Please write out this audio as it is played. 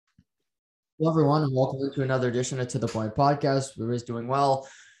Hello, everyone, and welcome to another edition of To The Point podcast. We're always doing well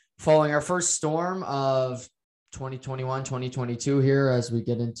following our first storm of 2021, 2022 here as we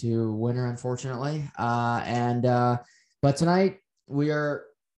get into winter, unfortunately. But tonight we are,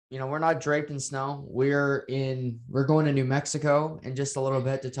 we're not draped in snow. We're going to New Mexico in just a little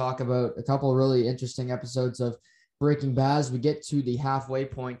bit to talk about a couple of really interesting episodes of Breaking Bad. As we get to the halfway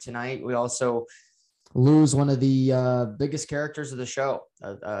point tonight, we also lose one of the biggest characters of the show.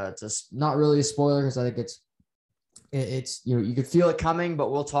 It's not really a spoiler because I think it's you could feel it coming,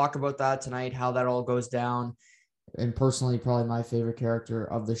 but we'll talk about that tonight, how that all goes down, and personally, probably my favorite character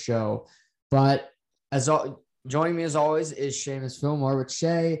of the show. But joining me as always is Seamus Fillmore. With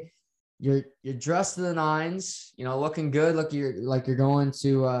Shay, you're dressed to the nines, looking good, like you're going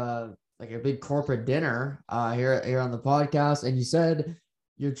to like a big corporate dinner here on the podcast, and you said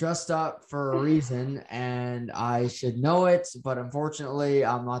you're dressed up for a reason, and I should know it, but unfortunately,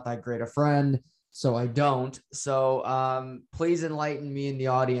 I'm not that great a friend, so I don't. So please enlighten me in the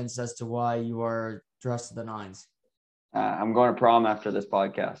audience as to why you are dressed to the nines. I'm going to prom after this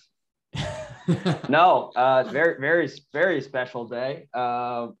podcast. No, very, very, very special day.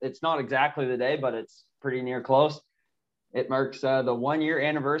 It's not exactly the day, but it's pretty near close. It marks the 1-year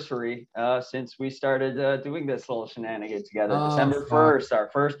anniversary since we started doing this little shenanigan together. December 1st, our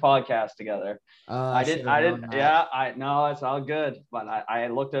first podcast together. I didn't. Yeah, I know it's all good, but I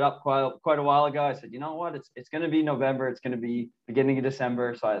looked it up quite a while ago. I said, you know what? It's going to be November. It's going to be beginning of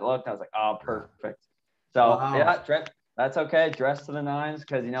December. So I looked. I was like, oh, perfect. So yeah, that's okay. Dress to the nines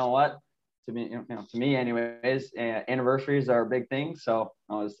because you know what? To me, anyways, anniversaries are a big thing. So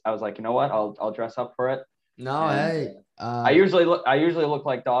I was like, you know what? I'll dress up for it. No, hey. I usually look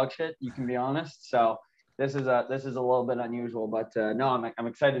like dog shit. You can be honest. So this is a little bit unusual, but no, I'm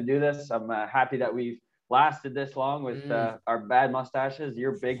excited to do this. I'm happy that we've lasted this long with our bad mustaches,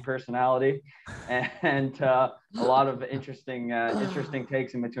 your big personality, and a lot of interesting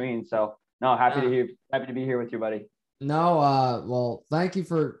takes in between. So no, happy to be here with you, buddy. No, well, thank you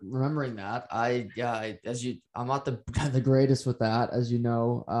for remembering that. I'm not the greatest with that, as you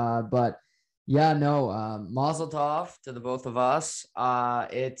know. But yeah, no, Mazel Tov to the both of us.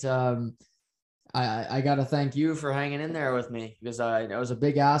 I got to thank you for hanging in there with me because it was a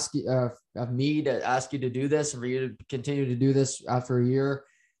big ask of me to ask you to do this and for you to continue to do this after a year.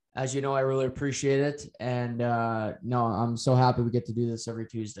 As you know, I really appreciate it. And no, I'm so happy we get to do this every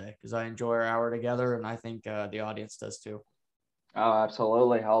Tuesday because I enjoy our hour together. And I think the audience does too. Oh,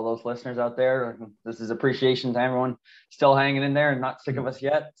 absolutely. All those listeners out there, this is appreciation to everyone still hanging in there and not sick of us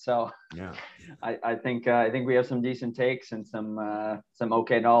yet. So yeah, I think we have some decent takes and some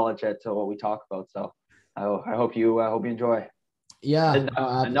okay knowledge to what we talk about. So I hope you enjoy. Yeah.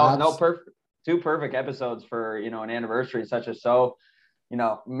 Two perfect episodes for, an anniversary such as so,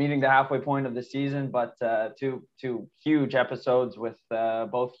 meeting the halfway point of the season, but two huge episodes with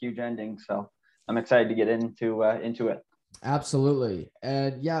both huge endings. So I'm excited to get into it. Absolutely.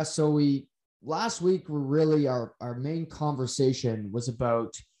 And yeah, so last week our main conversation was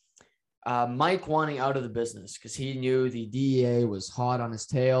about Mike wanting out of the business because he knew the DEA was hot on his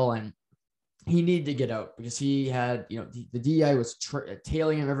tail and he needed to get out because he had, the DEA was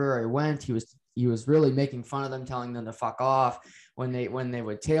tailing him everywhere he went. He was really making fun of them, telling them to fuck off when they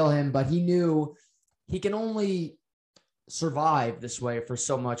would tail him, but he knew he can only survive this way for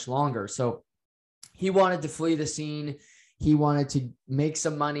so much longer. So he wanted to flee the scene. He wanted to make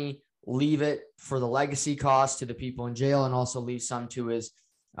some money, leave it for the legacy costs to the people in jail, and also leave some to his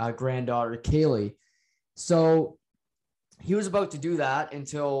granddaughter, Kaylee. So he was about to do that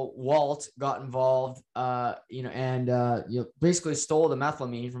until Walt got involved, basically stole the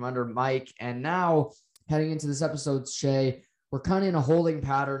methylamine from under Mike. And now heading into this episode, Shay, we're kind of in a holding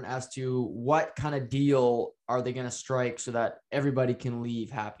pattern as to what kind of deal are they going to strike so that everybody can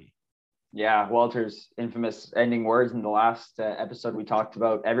leave happy. Yeah, Walter's infamous ending words in the last episode we talked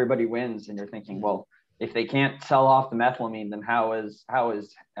about, everybody wins. And you're thinking, well, if they can't sell off the methylamine, then how is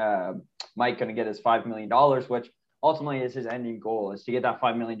Mike going to get his $5 million, which ultimately is his ending goal, is to get that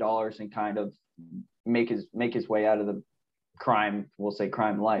 $5 million and kind of make his way out of the crime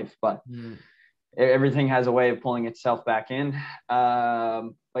life. But everything has a way of pulling itself back in.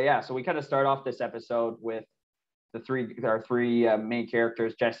 But yeah, so we kind of start off this episode with our three main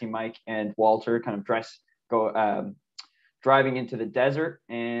characters, Jesse, Mike, and Walter, kind of driving into the desert,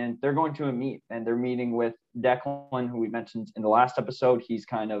 and they're going to a meet, and they're meeting with Declan, who we mentioned in the last episode. He's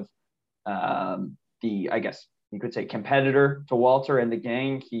kind of I guess you could say, competitor to Walter and the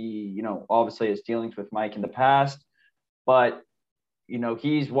gang. He, obviously has dealings with Mike in the past, but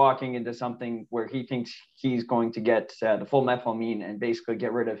he's walking into something where he thinks he's going to get the full methylamine and basically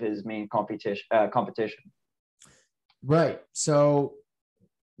get rid of his main competition. Right. So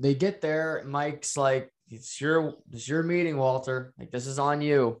they get there. Mike's like, it's your meeting, Walter. Like, this is on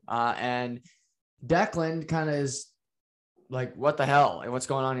you. And Declan kind of is like, what the hell? Like, what's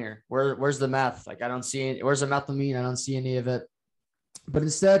going on here? Where's the meth? Like, I don't see it. Where's the methylamine? I don't see any of it. But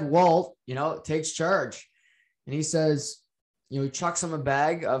instead, Walt, takes charge, and he says, he chucks him a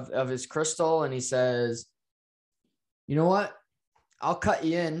bag of his crystal, and he says, you know what? I'll cut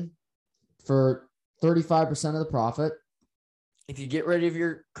you in for 35% of the profit if you get rid of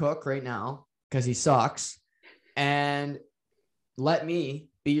your cook right now, because he sucks, and let me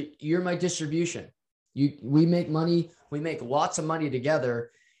be, you're my distribution. We make money. We make lots of money together.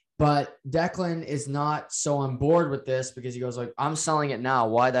 But Declan is not so on board with this because he goes like, I'm selling it now.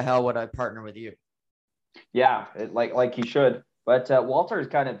 Why the hell would I partner with you? Yeah, like he should. But Walter is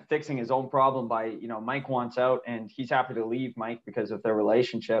kind of fixing his own problem by, Mike wants out and he's happy to leave Mike because of their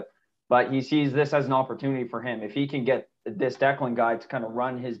relationship. But he sees this as an opportunity for him. If he can get this Declan guy to kind of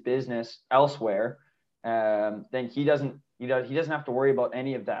run his business elsewhere, then he doesn't have to worry about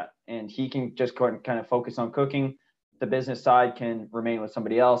any of that. And he can just go and kind of focus on cooking. The business side can remain with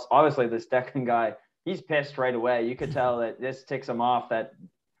somebody else. Obviously, this Declan guy, he's pissed right away. You could tell that this ticks him off that,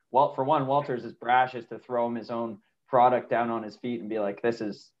 well, for one, Walter's as brash as to throw him his own product down on his feet and be like, this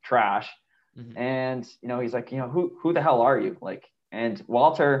is trash. Mm-hmm. And, he's like, who the hell are you? Like, and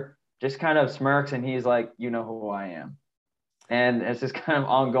Walter just kind of smirks and he's like, you know who I am. And it's this kind of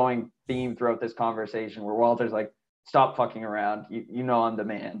ongoing theme throughout this conversation where Walter's like, stop fucking around. You know I'm the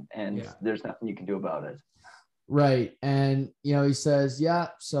man and there's nothing you can do about it. Right. And, he says, yeah,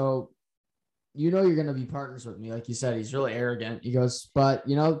 so, you're going to be partners with me. Like you said, he's really arrogant. He goes, but,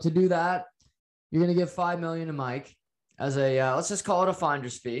 to do that, you're going to give $5 million to Mike as a, let's just call it a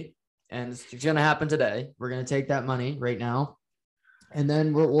finder's fee. And it's going to happen today. We're going to take that money right now. And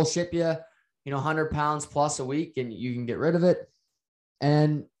then we'll ship you, 100 pounds plus a week and you can get rid of it.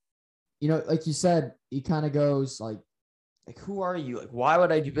 And, like you said, he kind of goes like, who are you? Like, why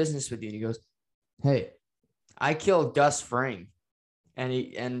would I do business with you? And he goes, hey, I killed Gus Fring. And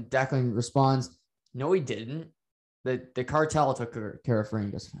Declan responds, no, he didn't. The cartel took care of Fring.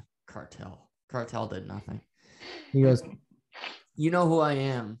 Goes, Cartel did nothing. He goes, you know who I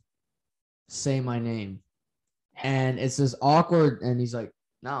am. Say my name. And it's this awkward. And he's like,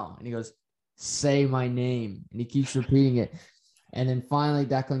 no. And he goes, say my name. And he keeps repeating it. And then finally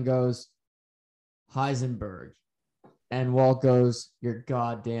Declan goes, Heisenberg. And Walt goes, you're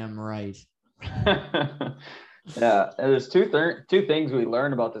goddamn right. Yeah, and there's two things we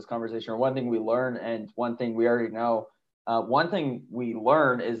learn about this conversation, or one thing we learn and one thing we already know. One thing we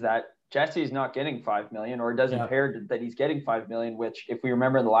learn is that Jesse's not getting $5 million, or it doesn't appear that he's getting $5 million, which if we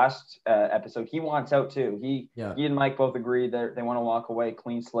remember in the last episode, he wants out too. He and Mike both agree that they want to walk away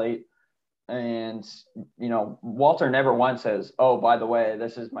clean slate. And, Walter never once says, oh, by the way,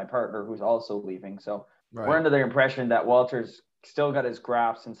 this is my partner who's also leaving. So we're under the impression that Walter's still got his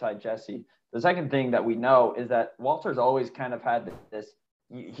grasp inside Jesse. The second thing that we know is that Walter's always kind of had this,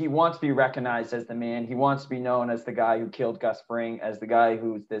 he wants to be recognized as the man. He wants to be known as the guy who killed Gus Fring, as the guy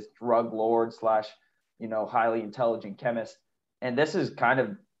who's this drug lord / highly intelligent chemist. And this is kind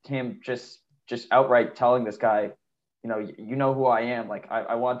of him just outright telling this guy, you know who I am. Like,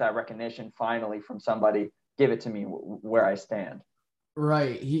 I want that recognition finally from somebody. Give it to me where I stand.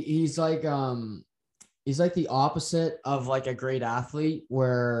 Right. He's like the opposite of like a great athlete,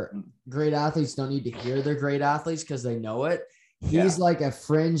 where great athletes don't need to hear they're great athletes because they know it. He's like a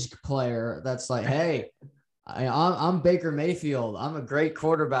fringe player that's like, hey, I'm Baker Mayfield. I'm a great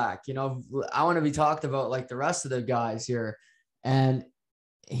quarterback. I want to be talked about like the rest of the guys here. And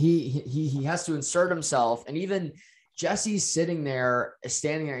he has to insert himself. And even Jesse's standing there,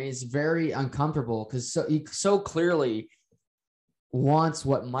 and he's very uncomfortable because he so clearly wants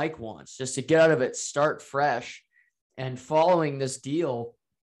what Mike wants, just to get out of it, start fresh. And following this deal,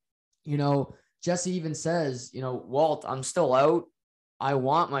 Jesse even says, Walt, I'm still out. I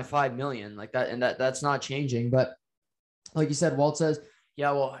want my $5 million like that. And that's not changing. But like you said, Walt says,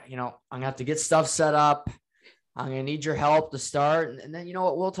 yeah, well, I'm gonna have to get stuff set up. I'm going to need your help to start. And then,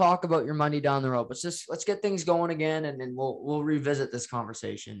 we'll talk about your money down the road, but let's get things going again. And then we'll revisit this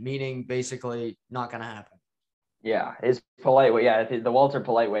conversation, meaning basically not going to happen. Yeah. His polite way. Yeah. The Walter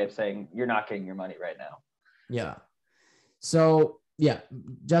polite way of saying you're not getting your money right now. Yeah. So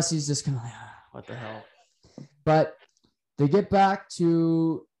Jesse's just kind of like, what the hell? But they get back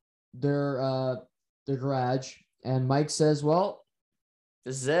to their garage and Mike says, well,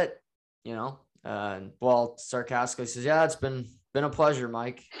 this is it, And Walt sarcastically says, yeah, it's been been a pleasure,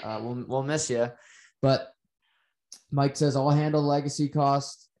 Mike. We'll miss you, but Mike says I'll handle legacy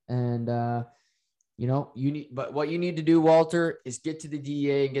costs, and but what you need to do, Walter, is get to the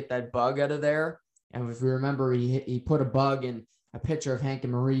DEA and get that bug out of there. And if we remember, he put a bug in a picture of Hank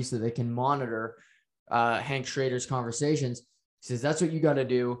and Marie so they can monitor Hank Schrader's conversations. He says that's what you got to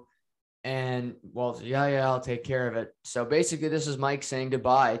do. And Walter, yeah, I'll take care of it. So basically, this is Mike saying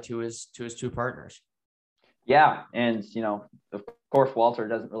goodbye to his two partners. Yeah, and of course, Walter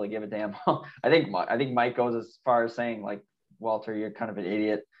doesn't really give a damn. I think Mike goes as far as saying, like, Walter, you're kind of an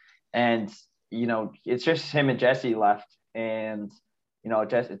idiot, and it's just him and Jesse left, and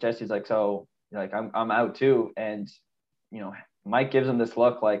Jesse's like, so like I'm out too, and Mike gives him this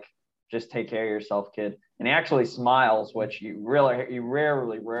look like, just take care of yourself, kid. And he actually smiles, which you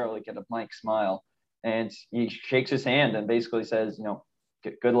rarely get a Mike smile. And he shakes his hand and basically says,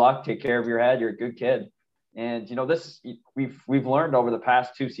 good luck, take care of your head, you're a good kid. And this we've learned over the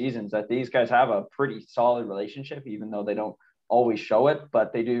past 2 seasons that these guys have a pretty solid relationship, even though they don't always show it,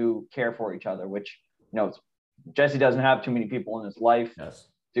 but they do care for each other, which Jesse doesn't have too many people in his life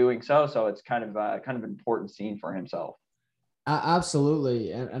doing so it's kind of an important scene for himself.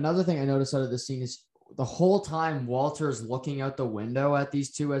 Absolutely. And another thing I noticed out of this scene is the whole time Walter is looking out the window at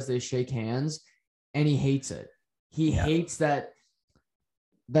these two as they shake hands, and he hates it. He hates that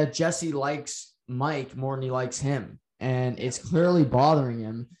Jesse likes Mike more than he likes him, and it's clearly bothering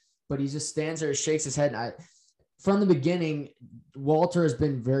him, but he just stands there, shakes his head. And from the beginning, Walter has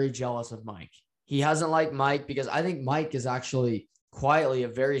been very jealous of Mike. He hasn't liked Mike because I think Mike is actually quietly a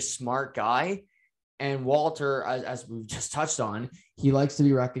very smart guy. And Walter, as we've just touched on, he likes to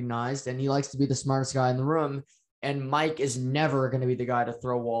be recognized and he likes to be the smartest guy in the room. And Mike is never going to be the guy to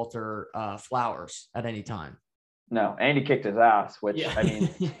throw Walter flowers at any time. No, and he kicked his ass, which, I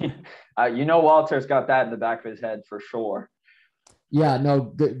mean, Walter's got that in the back of his head for sure. Yeah, no,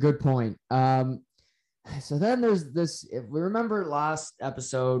 good point. So then there's this, if we remember last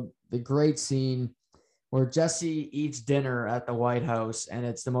episode, the great scene where Jesse eats dinner at the White House, and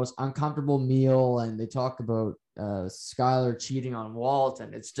it's the most uncomfortable meal. And they talk about Skyler cheating on Walt,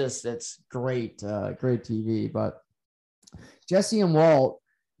 and it's great, great TV. But Jesse and Walt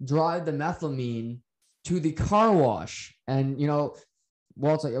drive the methylamine to the car wash, and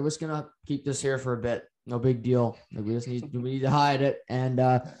Walt's like, "I'm just gonna keep this here for a bit. No big deal. Like, we need to hide it." And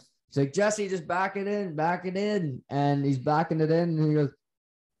he's like, "Jesse, just back it in," and he's backing it in, and he goes,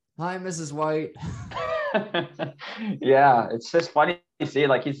 "Hi, Mrs. White." Yeah, it's just funny to see,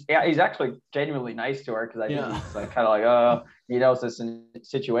 like, he's actually genuinely nice to her, because I think he's like kind of like, oh, he knows this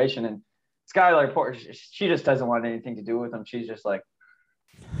situation. And Skylar, she just doesn't want anything to do with him. She's just like,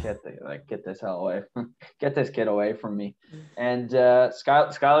 get this hell away, get this kid away from me. And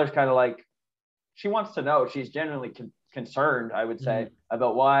Skylar's kind of like, she wants to know. She's genuinely concerned, I would say,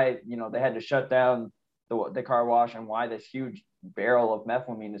 about why they had to shut down the car wash, and why this huge barrel of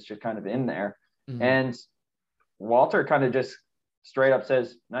methylamine is just kind of in there. Mm-hmm. And Walter kind of just straight up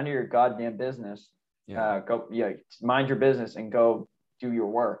says, none of your goddamn business. Go, mind your business and go do your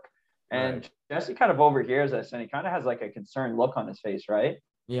work. And right. Jesse kind of overhears this, and he kind of has like a concerned look on his face, right?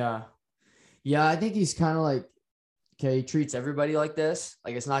 Yeah. I think he's kind of like, okay, he treats everybody like this.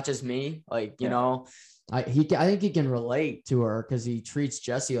 Like, it's not just me. Like, I think he can relate to her, because he treats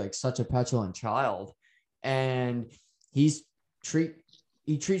Jesse like such a petulant child, and he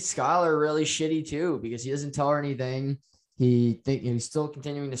treats Skylar really shitty too, because he doesn't tell her anything. He's still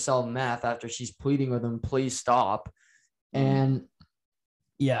continuing to sell meth after she's pleading with him, please stop. And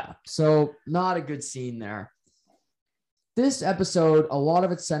so not a good scene there. This episode, a lot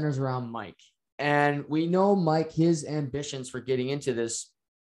of it centers around Mike, and we know Mike, his ambitions for getting into this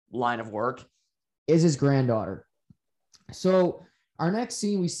line of work is his granddaughter. So our next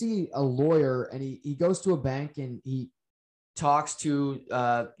scene, we see a lawyer, and he goes to a bank, and he talks to,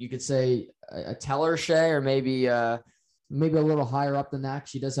 you could say, a teller, Shay, or maybe a little higher up than that.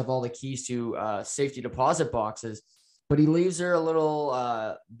 She does have all the keys to safety deposit boxes, but he leaves her a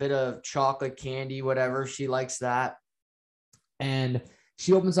little bit of chocolate candy, whatever. She likes that. And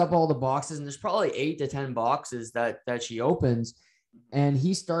she opens up all the boxes, and there's probably 8 to 10 boxes that she opens, and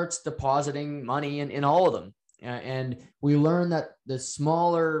he starts depositing money in all of them. And we learn that the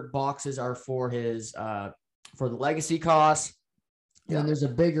smaller boxes are for his, for the legacy costs. And then there's a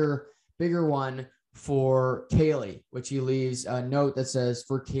bigger one for Kaylee, which he leaves a note that says,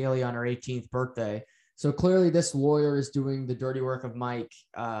 for Kaylee on her 18th birthday. So clearly this lawyer is doing the dirty work of Mike,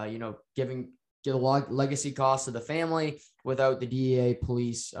 giving the legacy costs to the family without the DEA,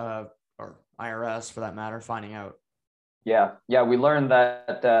 police, or IRS for that matter, finding out. Yeah. We learned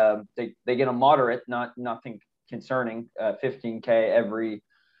that they get a moderate, nothing concerning. 15K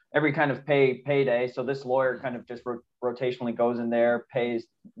every kind of payday. So this lawyer kind of just rotationally goes in there,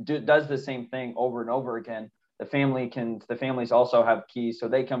 does the same thing over and over again. The families also have keys, so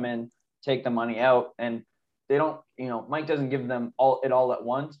they come in, take the money out, and they don't, Mike doesn't give them all at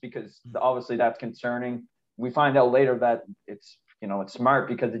once, because obviously that's concerning. We find out later that it's smart,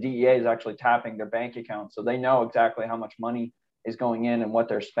 because the DEA is actually tapping their bank account, so they know exactly how much money is going in and what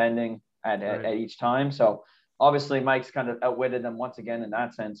they're spending at each time. So obviously Mike's kind of outwitted them once again in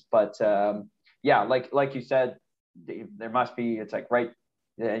that sense. But yeah, like you said, there must be, it's like, right,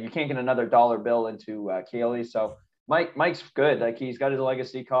 you can't get another dollar bill into Kaylee. So Mike's good. Like, he's got his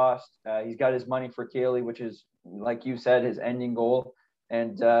legacy cost. He's got his money for Kaylee, which is, like you said, his ending goal.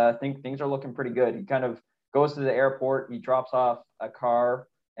 And I think things are looking pretty good. He kind of goes to the airport, he drops off a car,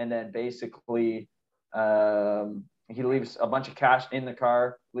 and then basically he leaves a bunch of cash in the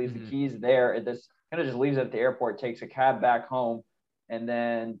car, leaves the keys there. It just kind of just leaves it at the airport, takes a cab back home. And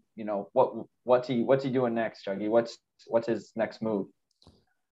then, what's he doing next, Chuggy? What's his next move?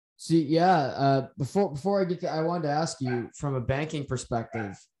 See, yeah. Before I get to, I wanted to ask you from a banking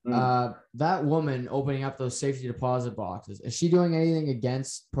perspective, that woman opening up those safety deposit boxes, is she doing anything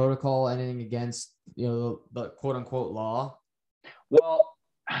against protocol, anything against, the quote unquote law? Well,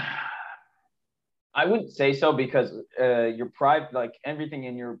 I wouldn't say so, because your private, like, everything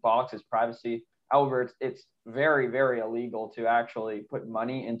in your box is privacy. However, it's very, very illegal to actually put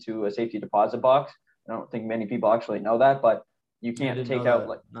money into a safety deposit box. I don't think many people actually know that, but you can't take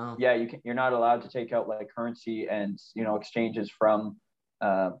out you're not allowed to take out like currency and exchanges from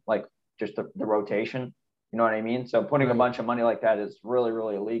like just the rotation. You know what I mean? So putting a bunch of money like that is really,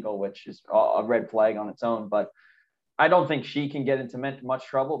 really illegal, which is a red flag on its own. But I don't think she can get into much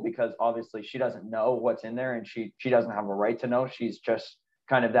trouble, because obviously she doesn't know what's in there, and she doesn't have a right to know. She's just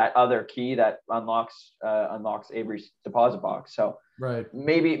kind of that other key that unlocks Avery's deposit box. So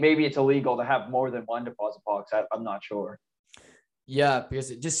maybe it's illegal to have more than one deposit box. I'm not sure. Yeah,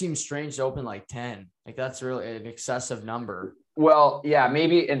 because it just seems strange to open like 10. Like, that's really an excessive number. Well, yeah,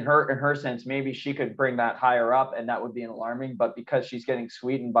 maybe in her sense, maybe she could bring that higher up, and that would be alarming. But because she's getting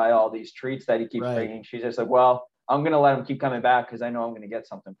sweetened by all these treats that he keeps bringing, she's just like, well, I'm going to let him keep coming back because I know I'm going to get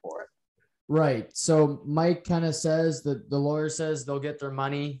something for it. Right. So Mike kind of says that the lawyer says they'll get their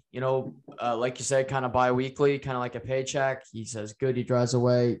money, like you said, kind of bi-weekly, kind of like a paycheck. He says, good. He drives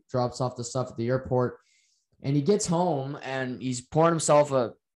away, drops off the stuff at the airport, and he gets home and he's pouring himself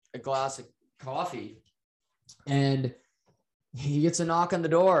a glass of coffee, and he gets a knock on the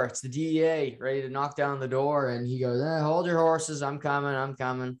door. It's the DEA ready to knock down the door. And he goes, hold your horses. I'm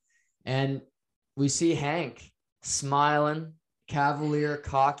coming. And we see Hank smiling, cavalier,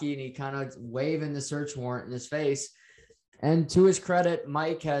 cocky, and he kind of waving the search warrant in his face. And to his credit,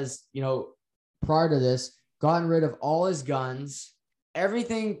 Mike has, prior to this, gotten rid of all his guns,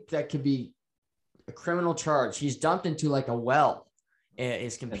 everything that could be a criminal charge. He's dumped into like a well.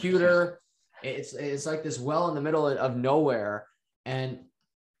 His computer, it's like this well in the middle of nowhere, and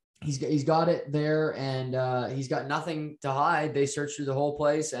he's got it there, and he's got nothing to hide. They search through the whole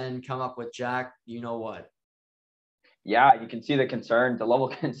place and come up with Jack, what. Yeah, you can see the concern, the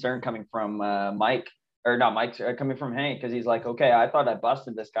level of concern coming from Mike, or not Mike, coming from Hank, because he's like, okay, I thought I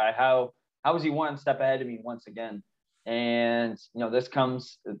busted this guy. How is he one step ahead of me once again? And this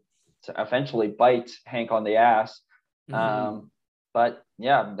comes to eventually bite Hank on the ass. But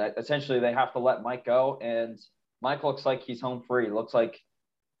yeah, that essentially they have to let Mike go, and Mike looks like he's home free. Looks like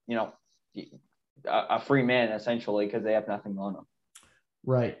a free man essentially, because they have nothing on him.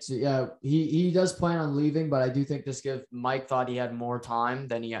 Right. So yeah, he does plan on leaving, but I do think Mike thought he had more time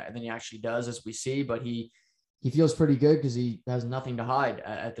than he actually does, as we see. But he feels pretty good because he has nothing to hide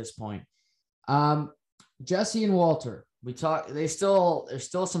at this point. Jesse and Walter, there's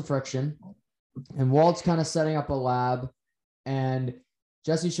still some friction, and Walt's kind of setting up a lab, and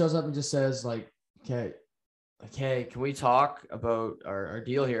Jesse shows up and just says like, okay, can we talk about our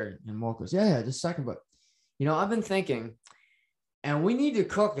deal here? And Walt goes, yeah, just a second, but I've been thinking, and we need to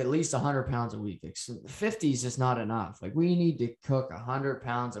cook at least 100 pounds a week. 50 is just not enough. Like, we need to cook 100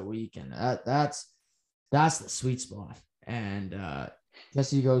 pounds a week, and that's the sweet spot. And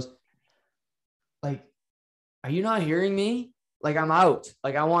Jesse goes, like, are you not hearing me? Like, I'm out.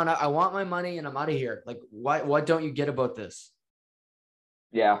 Like, I want my money, and I'm out of here. Like, what don't you get about this?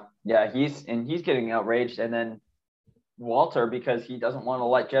 Yeah, he's getting outraged, and then Walter, because he doesn't want to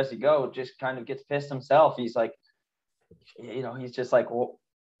let Jesse go, just kind of gets pissed himself. He's like, he's just like, well,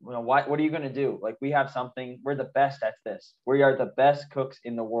 what are you going to do? Like, we have something. We're the best at this. We are the best cooks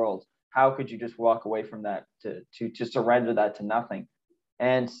in the world. How could you just walk away from that to surrender that to nothing?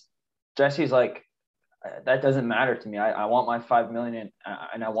 And Jesse's like, that doesn't matter to me. I want my 5 million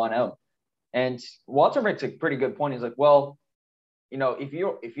and I want out. And Walter makes a pretty good point. He's like, well, if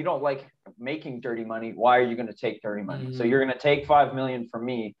you don't like making dirty money, why are you going to take dirty money? Mm-hmm. So you're going to take 5 million from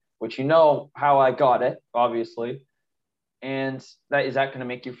me, which how I got it, obviously. And is that going to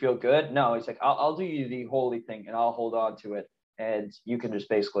make you feel good? No, he's like, I'll do you the holy thing and I'll hold on to it. And you can just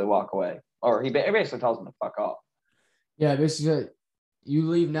basically walk away. Or he basically tells him to fuck off. Yeah, basically, you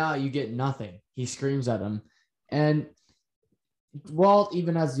leave now, you get nothing. He screams at him. And Walt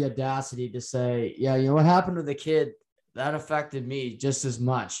even has the audacity to say, yeah, what happened to the kid, that affected me just as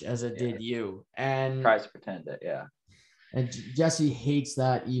much as it did you. And tries to pretend it, yeah. And Jesse hates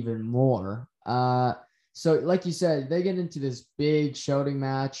that even more. So like you said, they get into this big shouting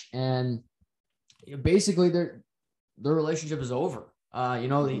match, and basically their relationship is over.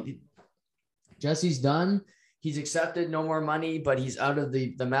 Jesse's done. He's accepted no more money, but he's out of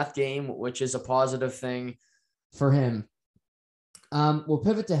the meth game, which is a positive thing for him. We'll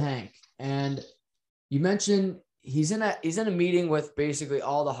pivot to Hank, and you mentioned he's in a meeting with basically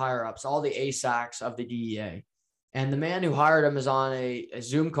all the higher ups, all the ASACs of the DEA, and the man who hired him is on a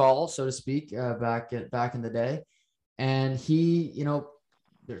Zoom call, so to speak, back in the day, and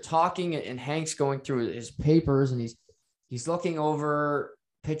they're talking, and Hank's going through his papers, and he's looking over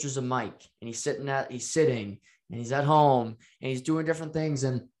pictures of Mike, and he's sitting, and he's at home, and he's doing different things,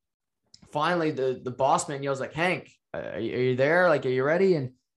 and finally the boss man yells like, Hank, are you there? Like, are you ready?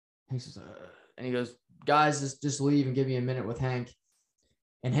 And Hank says, and he goes, guys, just leave and give me a minute with Hank.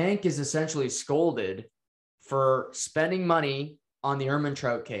 And Hank is essentially scolded for spending money on the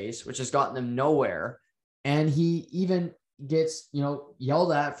Ehrmantraut case, which has gotten them nowhere. And he even gets,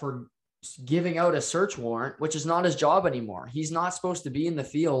 yelled at for giving out a search warrant, which is not his job anymore. He's not supposed to be in the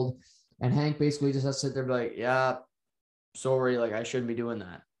field. And Hank basically just has to sit there and be like, yeah, sorry, like I shouldn't be doing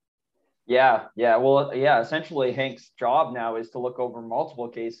that. Yeah. Well, yeah, essentially Hank's job now is to look over multiple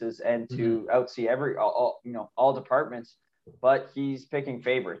cases and to outsee all departments, but he's picking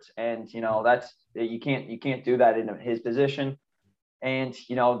favorites, and that's, you can't do that in his position. And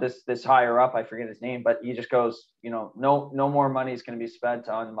this higher up, I forget his name, but he just goes, no more money is going to be spent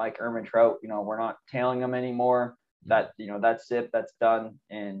on Mike Ehrmantraut. We're not tailing him anymore. That's it, that's done.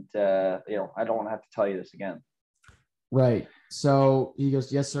 And I don't want to have to tell you this again. Right. So he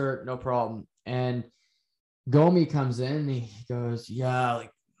goes, yes, sir, no problem. And Gomi comes in and he goes, yeah,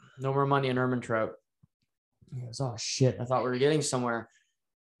 like no more money in Ehrmantraut. He goes, oh shit, I thought we were getting somewhere.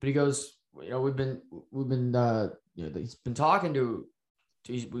 But he goes, we've been he's been talking to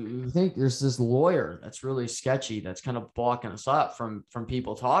we think there's this lawyer that's really sketchy that's kind of blocking us up from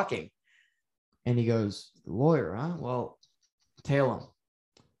people talking. And he goes, lawyer, huh? Well, tail him.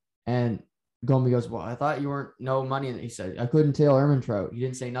 And Gomi goes, well, I thought you weren't no money. And he said, I couldn't tail Ehrmantraut. He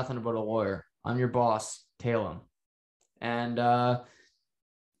didn't say nothing about a lawyer. I'm your boss. Tail him. And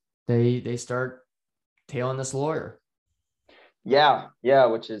they start tailing this lawyer. Yeah,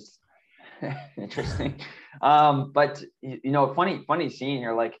 which is interesting. But funny scene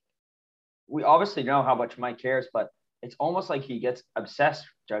here. Like, we obviously know how much Mike cares, but it's almost like he gets obsessed,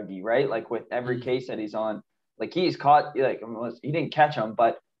 Juggy, right? Like with every case that he's on. Like he's caught, like he didn't catch him,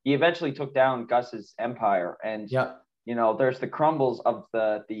 but he eventually took down Gus's empire. And there's the crumbles of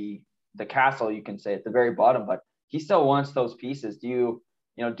the castle, you can say, at the very bottom, but he still wants those pieces. Do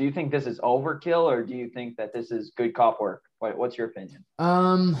you think this is overkill, or do you think that this is good cop work? What's your opinion?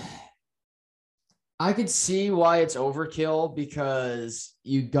 I could see why it's overkill, because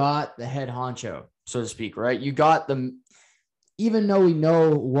you got the head honcho, so to speak, right? You got them, even though we know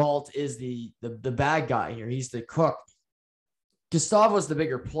Walt is the bad guy here, he's the cook. Gustavo's the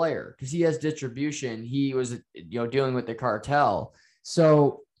bigger player because he has distribution. He was, dealing with the cartel.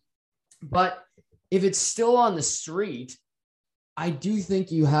 So, but if it's still on the street, I do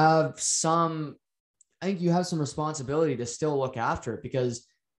think you have some responsibility to still look after it, because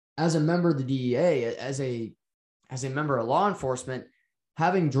as a member of the DEA, as a member of law enforcement,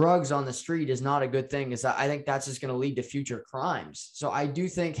 having drugs on the street is not a good thing. I think that's just going to lead to future crimes. So I do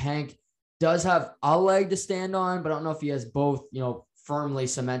think Hank does have a leg to stand on, but I don't know if he has both, firmly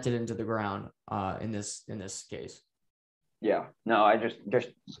cemented into the ground in this case. Yeah, no, I just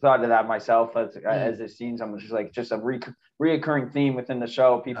thought of that myself as it seems. I'm just like, just a reoccurring theme within the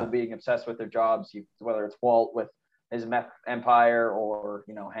show, people being obsessed with their jobs, whether it's Walt with his meth empire or,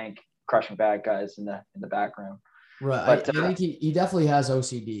 Hank crushing bad guys in the background. Right. But I think he definitely has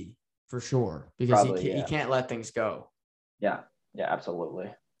OCD for sure, because he can't let things go. Yeah,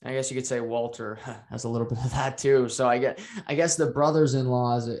 absolutely. I guess you could say Walter has a little bit of that too. So I guess the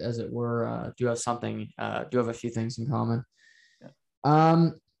brothers-in-law, as it were, do have a few things in common. Yeah.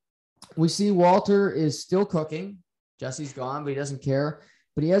 we see Walter is still cooking. Jesse's gone, but he doesn't care.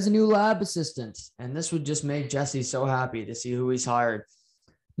 But he has a new lab assistant, and this would just make Jesse so happy to see who he's hired.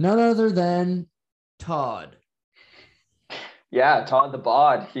 None other than Todd. Yeah, Todd the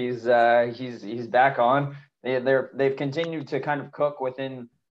Bod. He's back on. They've continued to kind of cook within,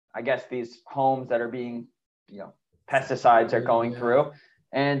 I guess, these homes that are being, pesticides are going through,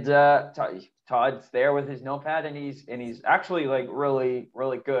 and Todd's there with his notepad, and he's actually like really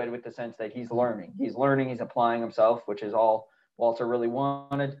really good with the sense that he's learning, he's applying himself, which is all Walter really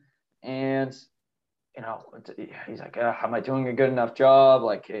wanted, and he's like, am I doing a good enough job?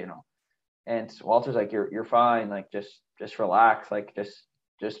 Like, and Walter's like, you're fine, like just relax, like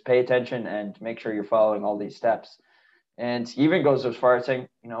just pay attention and make sure you're following all these steps. And he even goes as far as saying,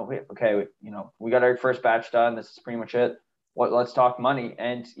 we got our first batch done. This is pretty much it. Let's talk money.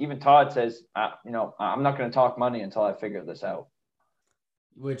 And even Todd says, I'm not going to talk money until I figure this out.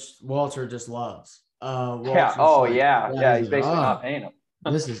 Which Walter just loves. Yeah. Oh, like, yeah. He's basically not paying him.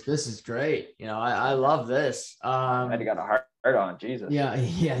 this is great. I love this. I got a heart on, Jesus. Yeah.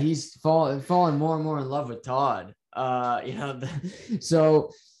 He's falling more and more in love with Todd.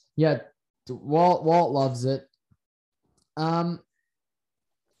 So yeah, Walt loves it.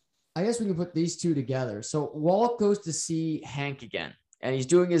 I guess we can put these two together. So Walt goes to see Hank again, and he's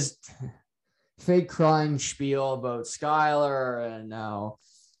doing his fake crying spiel about Skylar and now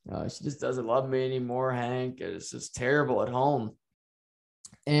she just doesn't love me anymore, Hank. It's just terrible at home.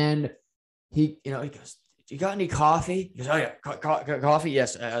 And he goes, you got any coffee? He goes, oh yeah, coffee.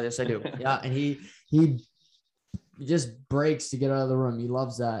 Yes, yes I do. Yeah. And he just breaks to get out of the room. He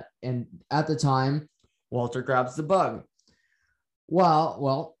loves that. And at the time, Walter grabs the bug.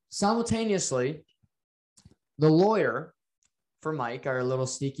 Well, simultaneously, the lawyer for Mike, our little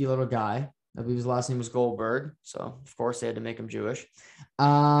sneaky little guy, I believe his last name was Goldberg, so of course they had to make him Jewish.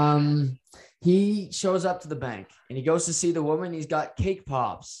 He shows up to the bank and he goes to see the woman. He's got cake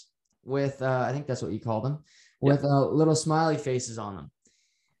pops with, I think that's what you call them, with little smiley faces on them.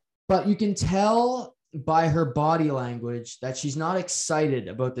 But you can tell by her body language that she's not excited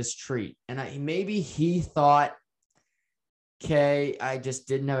about this treat. And maybe he thought, okay, I just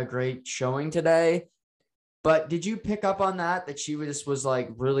didn't have a great showing today. But did you pick up on that she was like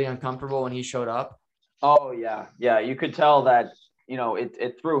really uncomfortable when he showed up? Oh, yeah. Yeah, you could tell that,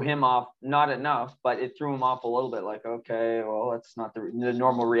 it threw him off, not enough, but it threw him off a little bit, like, okay, well, that's not the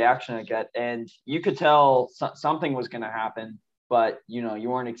normal reaction I get. And you could tell something was going to happen, but, you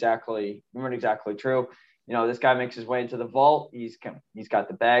weren't exactly true. This guy makes his way into the vault. He's got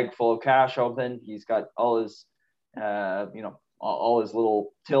the bag full of cash open. He's got all his, all his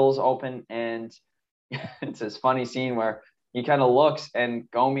little tills open, and it's this funny scene where he kind of looks and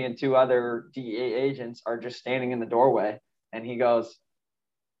Gomi and two other DEA agents are just standing in the doorway, and he goes,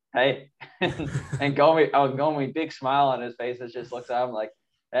 hey, and Gomi, big smile on his face, just looks at him like,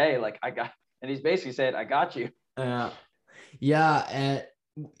 hey, like and he's basically saying, I got you. Yeah. And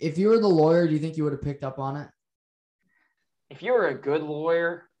if you were the lawyer, do you think you would have picked up on it? If you were a good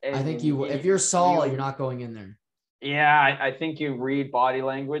lawyer, I think you would. If you're Saul, you're not going in there. Yeah, I think you read body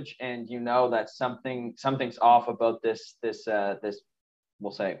language and that something's off about this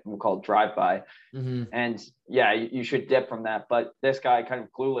we'll call it drive-by. Mm-hmm. And yeah, you should dip from that. But this guy, kind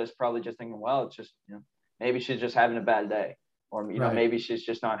of clueless, probably just thinking, well, it's just, maybe she's just having a bad day, or right, maybe she's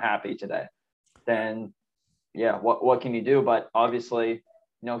just not happy today. Then yeah, what can you do? But obviously,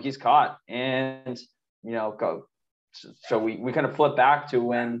 he's caught, and so we kind of flip back to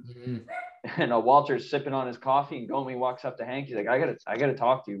when Walter's sipping on his coffee, and Gomi walks up to Hank. He's like, I gotta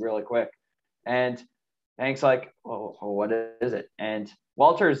talk to you really quick. And Hank's like, oh, what is it? And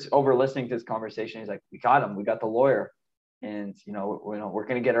Walter's over listening to this conversation. He's like, we got him. We got the lawyer, and we're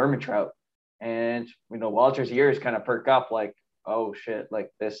gonna get Ermintrout. And Walter's ears kind of perk up, like, oh shit, like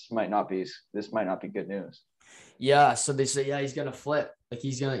this might not be good news. Yeah. So they say, yeah, he's gonna flip. Like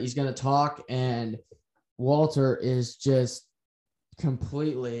he's gonna talk, and Walter is just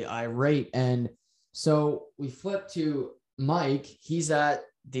completely irate. And so we flip to Mike. He's at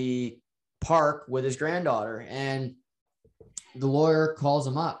the park with his granddaughter, and the lawyer calls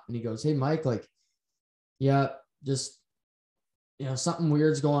him up and he goes, hey, Mike, like, yeah, just, something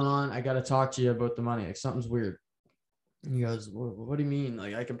weird's going on. I got to talk to you about the money. Like something's weird. And he goes, what do you mean?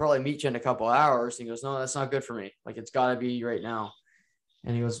 Like, I can probably meet you in a couple hours. And he goes, no, that's not good for me. Like, it's gotta be right now.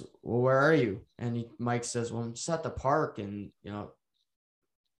 And he goes, well, where are you? And Mike says, well, I'm just at the park, and,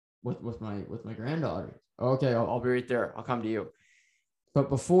 with my granddaughter. Okay, I'll be right there. I'll come to you. But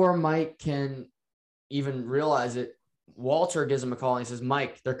before Mike can even realize it, Walter gives him a call and he says,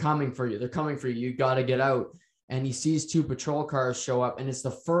 Mike, they're coming for you. They're coming for you. You got to get out. and he sees 2 patrol cars show up, and it's the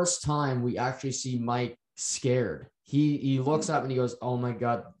first time we actually see Mike scared. He looks up and he goes, "Oh my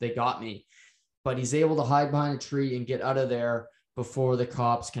God, they got me." But he's able to hide behind a tree and get out of there before the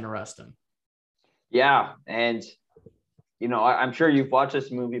cops can arrest him. Yeah. And, I'm sure you've watched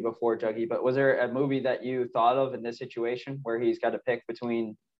this movie before, Dougie, but was there a movie that you thought of in this situation where he's got to pick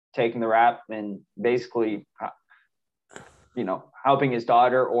between taking the rap and basically, helping his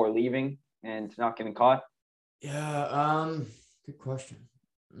daughter or leaving and not getting caught? Yeah. Good question.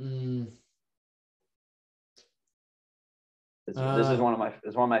 This is one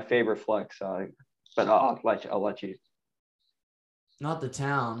of my favorite flicks. But I'll let you. Not The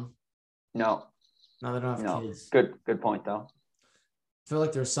Town. No. No, they don't have kids. Good point though. I feel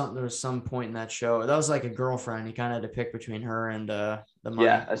like there was some point in that show. That was like a girlfriend. He kind of had to pick between her and the money.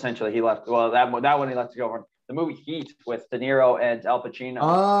 Yeah, essentially he left. Well, that one he left to go. The movie Heat with De Niro and Al Pacino.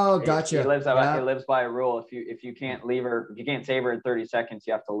 Oh, gotcha. He lives by a rule. If you can't leave her, if you can't save her in 30 seconds,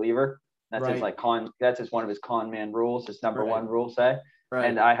 you have to leave her. That's right. That's just one of his con man rules. His number one rule say. Right.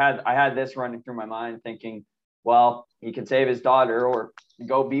 And I had this running through my mind thinking, well, he can save his daughter or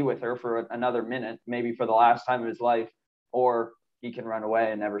go be with her for another minute, maybe for the last time of his life, or he can run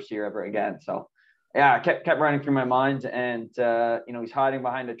away and never see her ever again. So yeah, I kept running through my mind, and he's hiding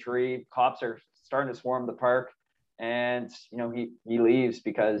behind a tree. Cops are starting to swarm the park, and he leaves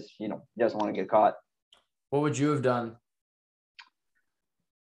because he doesn't want to get caught. What would you have done?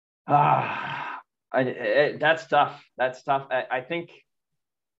 That's tough. That's tough. I think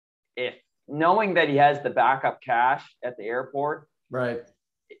if knowing that he has the backup cash at the airport, right,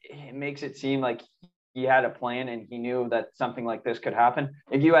 it makes it seem like he had a plan and he knew that something like this could happen.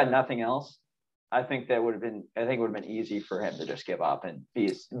 If you had nothing else, I think it would have been easy for him to just give up and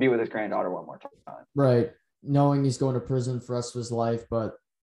be with his granddaughter one more time. Right. Knowing he's going to prison for the rest of his life, but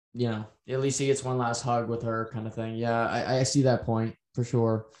at least he gets one last hug with her kind of thing. Yeah, I see that point for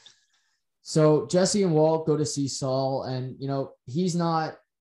sure. So Jesse and Walt go to see Saul, and he's not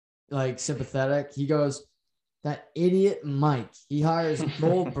like sympathetic. He goes, "That idiot Mike, he hires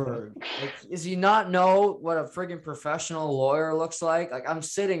Goldberg. Like, does he not know what a friggin' professional lawyer looks like? Like, I'm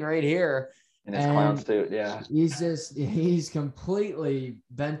sitting right here in his clown suit." Yeah. He's completely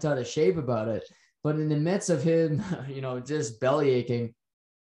bent out of shape about it. But in the midst of him, just belly aching,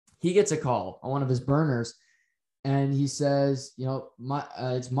 he gets a call on one of his burners, and he says,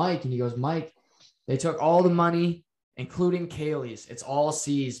 it's Mike. And he goes, "Mike, they took all the money, including Kaylee's. It's all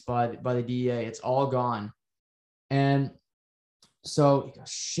seized by the DEA. It's all gone." And so he goes,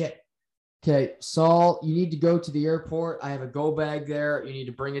 "Shit. Okay, Saul, you need to go to the airport. I have a go bag there. You need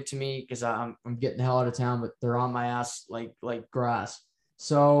to bring it to me because I'm getting the hell out of town, but they're on my ass like grass."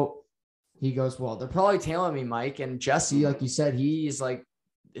 So he goes, "Well, they're probably tailing me, Mike." And Jesse, like you said, he's like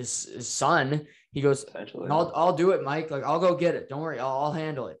his son. He goes, I'll do it, Mike. Like, I'll go get it. Don't worry. I'll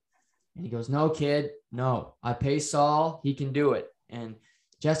handle it. And he goes, "No, kid. No, I pay Saul. He can do it." And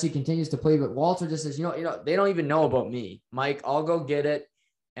Jesse continues to plead, but Walter just says, they don't even know about me. Mike, I'll go get it,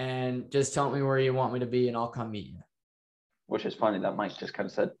 and just tell me where you want me to be, and I'll come meet you. Which is funny that Mike just kind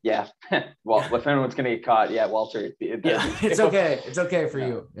of said, "Yeah, well, if anyone's going to get caught, yeah, Walter." It's okay. It's okay for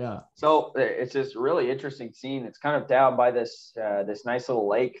you. Yeah. So it's this really interesting scene. It's kind of down by this nice little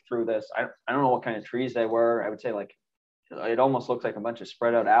lake through this. I don't know what kind of trees they were. I would say like it almost looks like a bunch of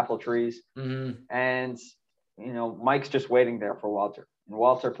spread out apple trees. Mm-hmm. And Mike's just waiting there for Walter. And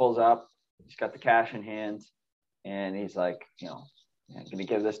Walter pulls up. He's got the cash in hand, and he's like, "I'm going to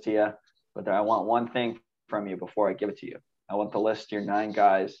give this to you, but I want one thing from you before I give it to you. I want to list your 9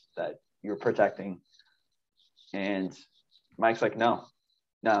 guys that you're protecting." And Mike's like, no,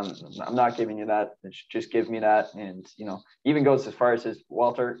 I'm not giving you that. Just give me that. And, even goes as far as says,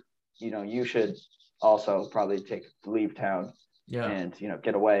 "Walter, you should also probably leave town and,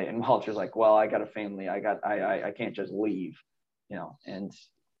 get away." And Walter's like, "Well, I got a family. I can't just leave, and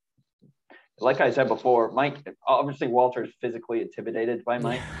like I said before, Mike, obviously Walter is physically intimidated by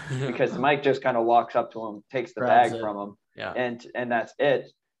Mike because Mike just kind of walks up to him, takes the bag from him, and that's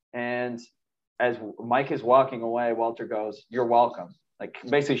it. And as Mike is walking away, Walter goes, "You're welcome." Like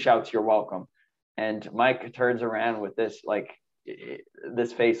basically shouts, "You're welcome." And Mike turns around with this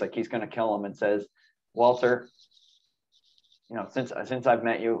face like he's going to kill him and says, "Walter, since I've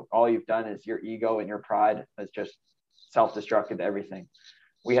met you, all you've done is your ego and your pride has just self-destructed everything.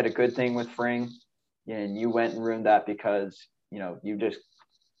 We had a good thing with Fring, and you went and ruined that because, you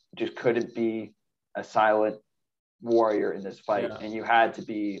just couldn't be a silent warrior in this fight. And you had to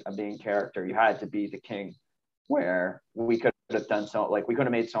be a main character. You had to be the king, where we could have done we could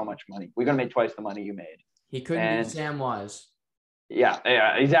have made so much money. We could have made twice the money you made." He couldn't be Samwise. Yeah,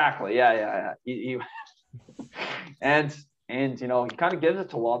 exactly. Yeah. and he kind of gives it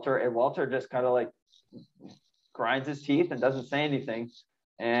to Walter, and Walter just kind of like grinds his teeth and doesn't say anything.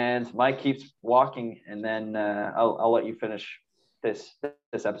 And Mike keeps walking, and then I'll let you finish this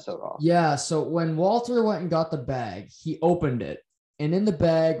episode off. Yeah. So when Walter went and got the bag, he opened it, and in the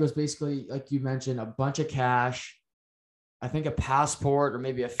bag was basically, like you mentioned, a bunch of cash, I think a passport or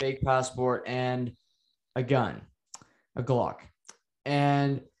maybe a fake passport, and a gun, a Glock.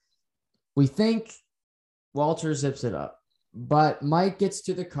 And we think Walter zips it up, but Mike gets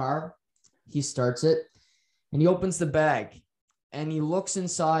to the car, he starts it, and he opens the bag, and he looks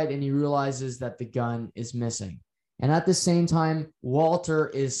inside, and he realizes that the gun is missing. And at the same time, Walter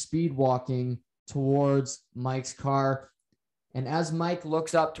is speed walking towards Mike's car. And as Mike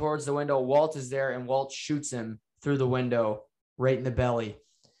looks up towards the window, Walt is there, and Walt shoots him through the window right in the belly.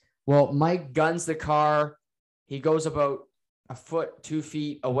 Well, Mike guns the car. He goes about a foot, 2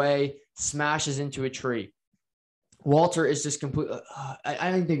 feet away, smashes into a tree. Walter is just completely,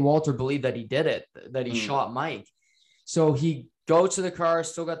 I don't think Walter believed that he did it, that he shot Mike. So he goes to the car,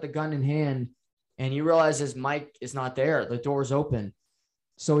 still got the gun in hand, and he realizes Mike is not there. The door's open.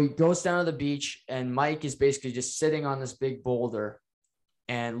 So he goes down to the beach, and Mike is basically just sitting on this big boulder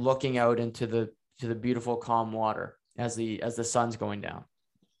and looking out into the beautiful calm water as the sun's going down.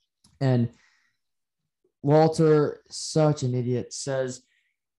 And Walter, such an idiot, says,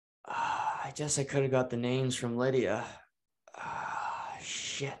 I guess I could have got the names from Lydia.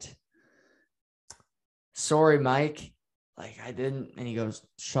 Shit. Sorry, Mike. Like, I didn't. And he goes,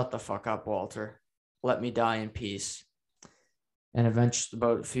 shut the fuck up, Walter. Let me die in peace. And eventually,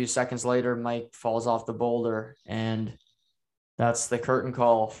 about a few seconds later, Mike falls off the boulder, and that's the curtain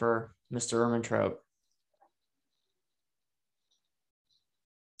call for Mr. Ehrmantraut.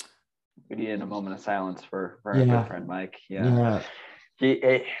 We need a moment of silence for our good friend Mike. Yeah. He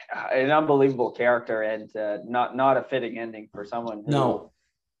an unbelievable character, and not a fitting ending for someone who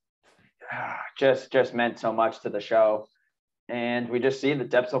just meant so much to the show. And we just see the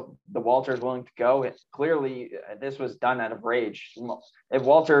depths of the Walter's willing to go. Clearly, this was done out of rage. If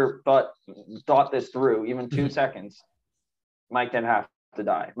Walter thought this through, even 2 seconds, Mike didn't have to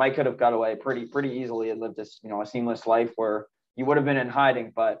die. Mike could have got away pretty easily and lived this, a seamless life where he would have been in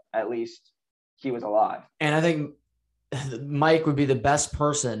hiding, but at least he was alive. And I think Mike would be the best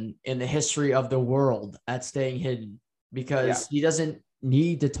person in the history of the world at staying hidden, because he doesn't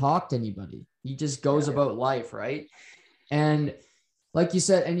need to talk to anybody. He just goes about life, right? And like you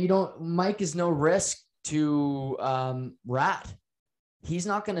said, and Mike is no risk to rat. He's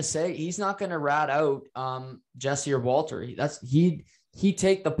not going to rat out Jesse or Walter. He'd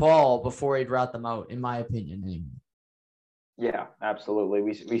take the ball before he'd rat them out, in my opinion. Anyway. Yeah, absolutely.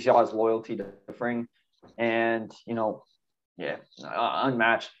 We saw his loyalty to Fring, and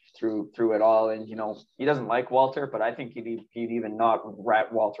unmatched through it all. And he doesn't like Walter, but I think he'd even not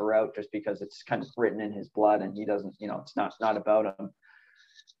rat Walter out just because it's kind of written in his blood, and he doesn't. It's not about him.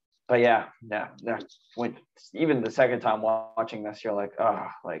 But when even the second time watching this, you're like,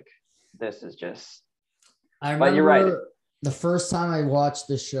 this is just. But you're right. The first time I watched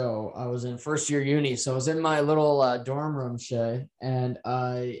the show, I was in first year uni. So I was in my little dorm room, Shay, and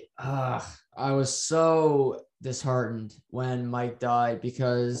I was so disheartened when Mike died,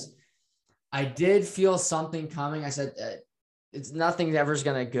 because I did feel something coming. I said, it's nothing ever's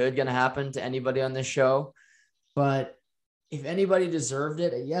going to happen to anybody on this show. But if anybody deserved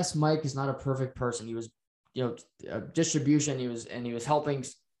it, yes, Mike is not a perfect person. He was, distribution. He was helping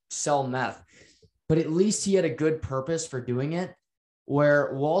sell meth. But at least he had a good purpose for doing it,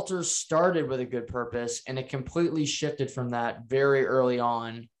 where Walter started with a good purpose, and it completely shifted from that very early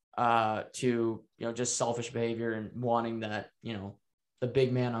on to, just selfish behavior and wanting that, the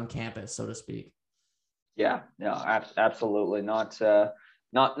big man on campus, so to speak. Yeah, absolutely. Not the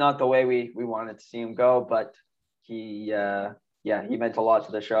way we wanted to see him go, but he meant a lot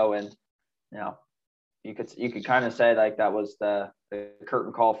to the show. And, you could kind of say like that was the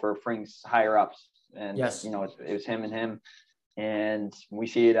curtain call for Fring's higher ups. And yes, it was him and him, and we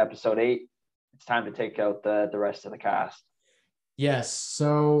see it episode 8. It's time to take out the rest of the cast. Yes.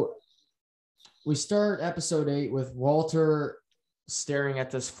 So we start episode 8 with Walter staring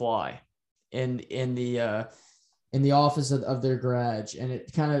at this fly in the office of their garage, and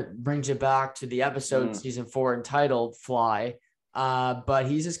it kind of brings you back to the episode season 4 entitled Fly. But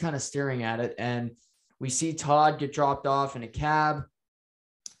he's just kind of staring at it, and we see Todd get dropped off in a cab,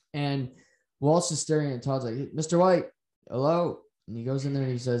 and Walt's just staring at Todd's like, Mr. White, hello. And he goes in there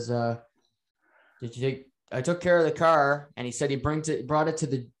and he says, I took care of the car. And he said he brought it to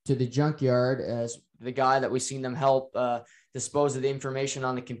the junkyard as the guy that we seen them help dispose of the information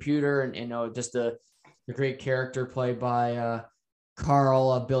on the computer and just to the great character played by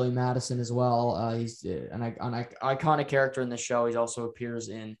Carl Billy Madison as well. He's an iconic character in the show. He also appears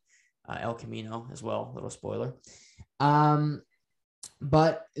in El Camino as well. Little spoiler.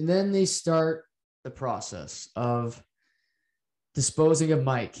 But then they start the process of disposing of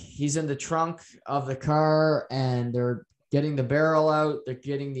Mike. He's in the trunk of the car and they're getting the barrel out. They're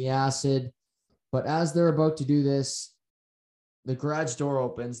getting the acid. But as they're about to do this, the garage door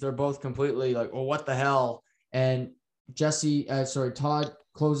opens. They're both completely like, well, what the hell? And Todd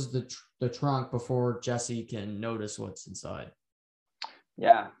closes the trunk before Jesse can notice what's inside.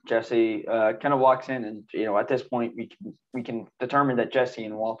 Yeah, Jesse kind of walks in, and at this point we can determine that Jesse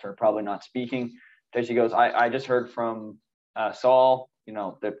and Walter are probably not speaking. Jesse goes, I just heard from Saul.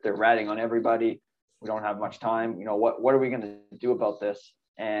 They're ratting on everybody. We don't have much time. What are we going to do about this?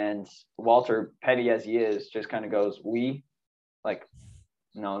 And Walter, petty as he is, just kind of goes,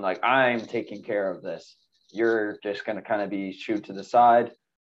 I'm taking care of this. You're just going to kind of be shooed to the side.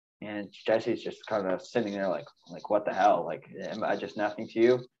 And Jesse's just kind of sitting there like, what the hell? Like, am I just nothing to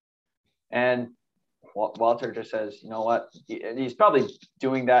you? And Walter just says, you know what? He's probably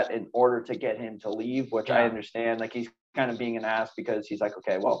doing that in order to get him to leave, which I understand. Like, he's kind of being an ass because he's like,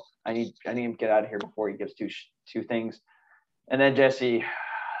 okay, well, I need him to get out of here before he gives two things. And then Jesse,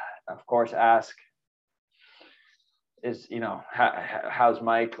 of course, asks, how's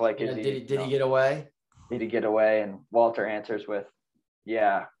Mike? Like, did he get away? Did he get away? And Walter answers with,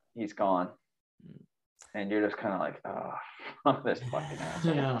 yeah, he's gone. And you're just kind of like, oh, this fucking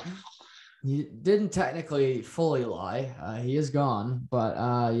asshole. Yeah. He didn't technically fully lie. He is gone. But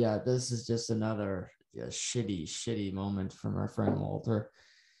this is just another shitty moment from our friend Walter.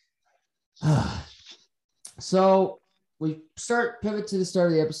 So we pivot to the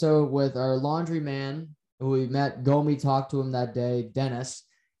start of the episode with our laundry man who we met. Gomi talked to him that day, Dennis,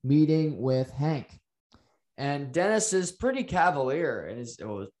 meeting with Hank. And Dennis is pretty cavalier, and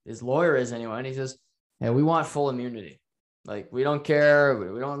his lawyer is anyway. And he says, hey, we want full immunity. Like, we don't care.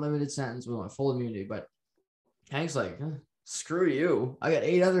 We don't want limited sentence. We want full immunity. But Hank's like, screw you. I got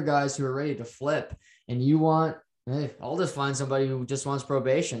 8 other guys who are ready to flip. And I'll just find somebody who just wants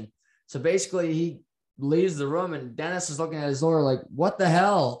probation. So basically, he leaves the room, and Dennis is looking at his lawyer like, what the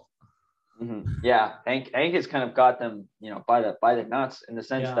hell? Mm-hmm. Yeah, Hank has kind of got them, by the nuts, in the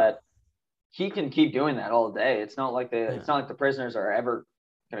sense that he can keep doing that all day. It's not like the prisoners are ever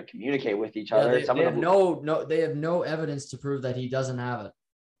going to communicate with each other. They have no evidence to prove that he doesn't have it.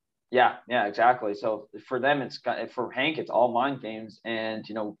 Yeah, exactly. So for them, for Hank, it's all mind games, and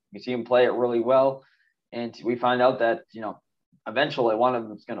you see him play it really well, and we find out that eventually one of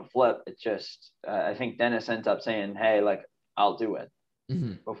them's going to flip. It's just I think Dennis ends up saying, "Hey, like, I'll do it,"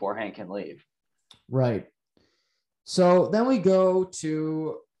 before Hank can leave. Right. So then we go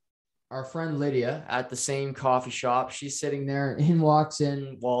to our friend Lydia at the same coffee shop. She's sitting there, and in walks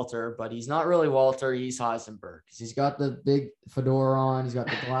in Walter, but he's not really Walter. He's Heisenberg. He's got the big fedora on. He's got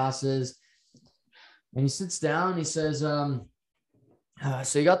the glasses, and he sits down. He says, so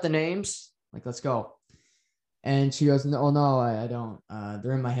you got the names? Like, let's go. And she goes, no, I don't.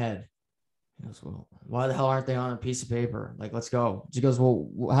 They're in my head. He goes, well, why the hell aren't they on a piece of paper? Like, let's go. She goes, well,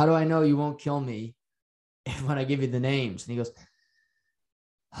 how do I know you won't kill me when I give you the names? And he goes,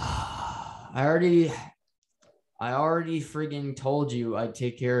 I already friggin' told you I'd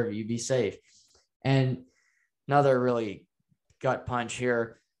take care of you. Be safe. And another really gut punch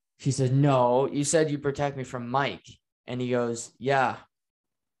here. She says, no, you said you protect me from Mike. And he goes, yeah,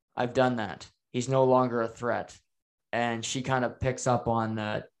 I've done that. He's no longer a threat. And she kind of picks up on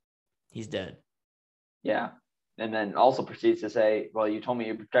that he's dead. Yeah. And then also proceeds to say, well, you told me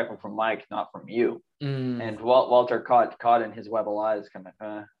you protect me from Mike, not from you. And Walter caught in his web of lies, kind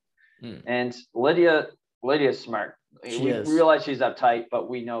of. And Lydia's smart. We realize she's uptight, but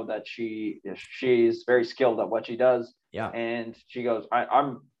we know that she's very skilled at what she does. Yeah. And she goes,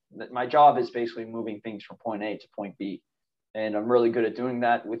 my job is basically moving things from point A to point B. And I'm really good at doing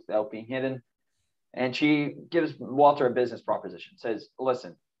that without being hidden. And she gives Walter a business proposition, says,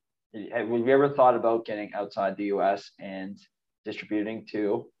 listen, have you ever thought about getting outside the US and distributing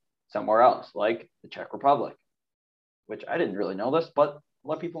to somewhere else, like the Czech Republic? Which I didn't really know this, but a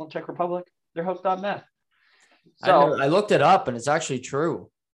lot of people in Czech Republic, they're hooked on meth. So I looked it up, and it's actually true.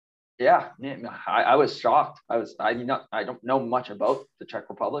 Yeah, I was shocked. I don't know much about the Czech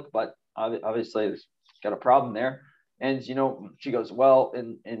Republic, but obviously it's got a problem there. And she goes, well,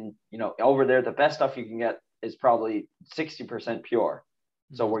 in over there, the best stuff you can get is probably 60% pure.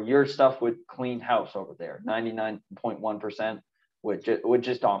 So where your stuff would clean house over there, 99.1% would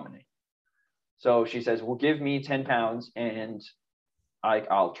just dominate. So she says, well, give me 10 pounds and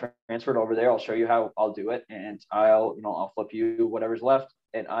I'll transfer it over there. I'll show you how I'll do it. And I'll flip you whatever's left.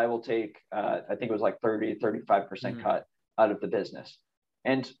 And I will take, I think it was like 35% cut out of the business.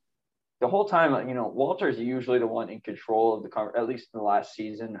 And the whole time, Walter's usually the one in control of at least in the last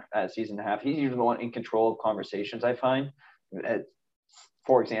season and a half, he's usually the one in control of conversations, I find.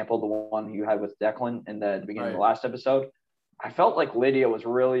 For example, the one you had with Declan in the beginning of the last episode, I felt like Lydia was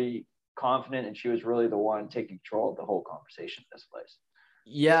really confident and she was really the one taking control of the whole conversation in this place.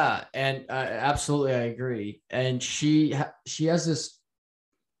 Yeah, and absolutely, I agree. And she has this.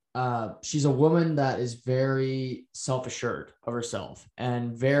 She's a woman that is very self-assured of herself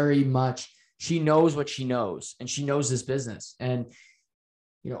and very much she knows what she knows and she knows this business. And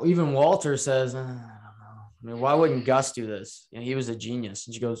even Walter says, I don't know. I mean, why wouldn't Gus do this? He was a genius.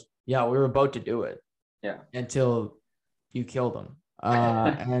 And she goes, yeah, we were about to do it. Yeah. Until you killed him.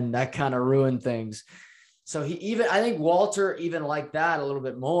 And that kind of ruined things. So I think Walter even liked that a little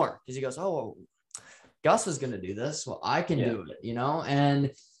bit more because he goes, oh, Gus was going to do this. Well, I can do it,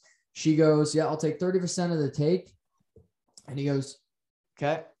 and she goes, yeah, I'll take 30% of the take. And he goes,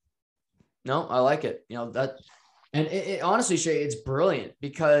 okay. No, I like it. That, and it honestly, Shay, it's brilliant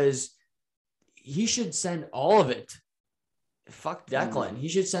because he should send all of it. Fuck Declan. He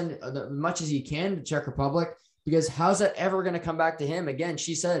should send as much as he can to Czech Republic because how's that ever going to come back to him? Again,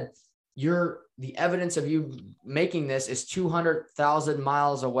 she said, the evidence of you making this is 200,000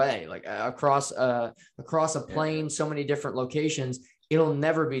 miles away, like across a plane, so many different locations. It'll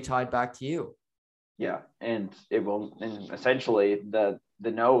never be tied back to you. Yeah. And it will, and essentially the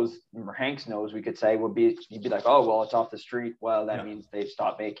nose, or Hank's nose, we could say he'd be like, oh, well, it's off the street. Well, that means they've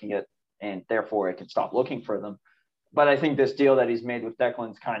stopped making it and therefore it can stop looking for them. But I think this deal that he's made with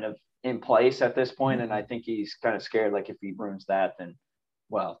Declan's kind of in place at this point, and I think he's kind of scared, like if he ruins that, then,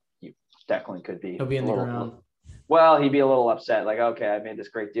 well, Declan could be. He'll be in the ground. Well, he'd be a little upset, like, okay, I made this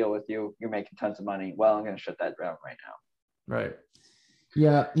great deal with you. You're making tons of money. Well, I'm going to shut that down right now. Right.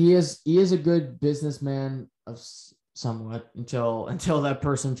 Yeah, he is a good businessman of somewhat until that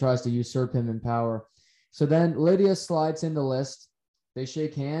person tries to usurp him in power. So then Lydia slides in the list. They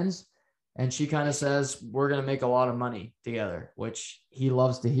shake hands. And she kind of says, we're going to make a lot of money together, which he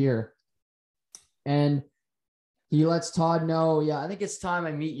loves to hear. And he lets Todd know, yeah, I think it's time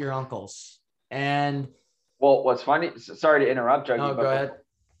I meet your uncles. And well, what's funny, sorry to interrupt, Juggy, no, go ahead.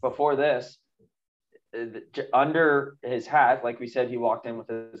 Before this, under his hat, like we said, he walked in with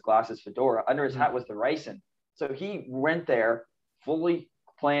his glasses, fedora. Under his hat was the ricin. So he went there fully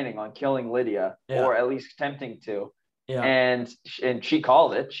planning on killing Lydia, or at least attempting to. Yeah. And she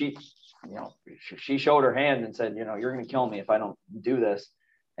called it. She showed her hand and said, you're going to kill me if I don't do this.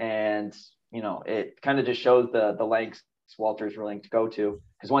 And, it kind of just shows the lengths Walter's willing to go to.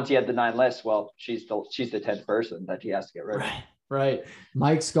 Because once he had the 9 lists, well, she's the 10th person that he has to get rid of. Right.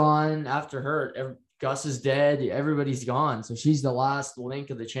 Mike's gone after her. Gus is dead. Everybody's gone. So she's the last link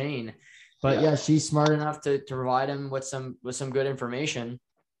of the chain. But yeah, she's smart enough to provide him with some good information.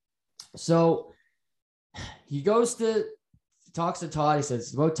 So he talks to Todd. He says,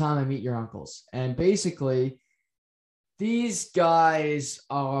 it's about time I meet your uncles. And basically, these guys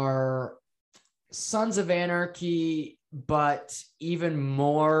are sons of anarchy, but even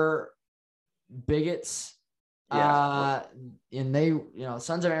more bigots. Yeah. And they,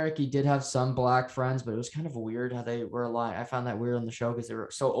 Sons of Anarchy did have some black friends, but it was kind of weird how they were aligned. I found that weird on the show because they were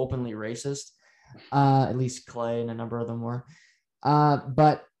so openly racist. At least Clay and a number of them were.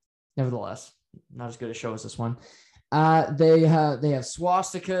 But nevertheless, not as good a show as this one. They have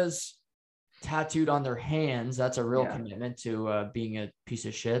swastikas tattooed on their hands. That's a real commitment to being a piece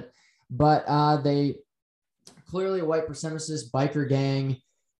of shit. But they clearly a white supremacist biker gang,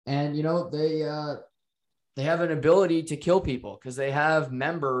 and they have an ability to kill people because they have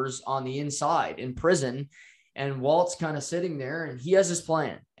members on the inside in prison. And Walt's kind of sitting there, and he has his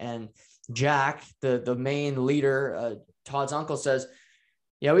plan. And Jack, the main leader, Todd's uncle, says,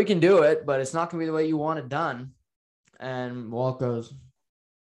 "Yeah, we can do it, but it's not going to be the way you want it done." And Walt goes,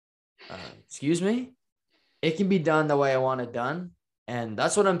 "Excuse me? It can be done the way I want it done. And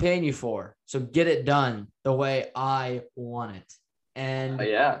that's what I'm paying you for. So get it done the way I want it." And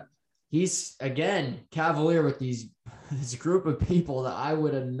he's, again, cavalier with this group of people that I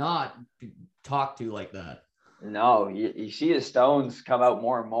would have not talked to like that. No, you see his stones come out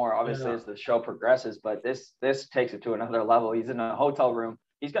more and more, obviously, as the show progresses. But this takes it to another level. He's in a hotel room.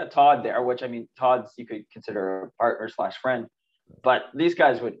 He's got Todd there, which, I mean, Todd's you could consider a partner / friend. But these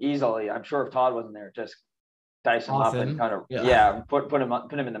guys would easily, I'm sure if Todd wasn't there, just dice him up and kind of put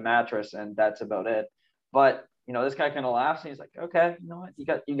him in the mattress, and that's about it. But this guy kind of laughs and he's like, "Okay, you know what?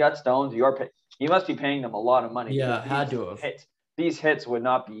 You got stones. You must be paying them a lot of money." Yeah, had to have. these hits would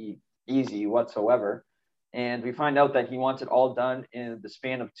not be easy whatsoever. And we find out that he wants it all done in the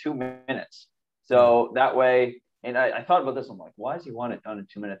span of 2 minutes. So that way, and I thought about this, I'm like, why does he want it done in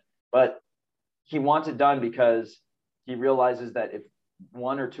 2 minutes? But he wants it done because he realizes that if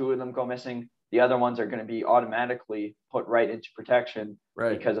one or two of them go missing, the other ones are going to be automatically put right into protection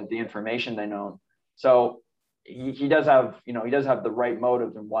because of the information they know. So he does have, he does have the right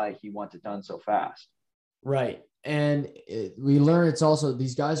motives and why he wants it done so fast. Right. And we learn it's also,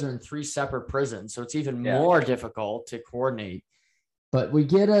 these guys are in 3 separate prisons, so it's even more difficult to coordinate. But we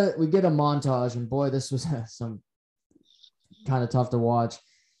get a montage, and boy, this was some kind of tough to watch.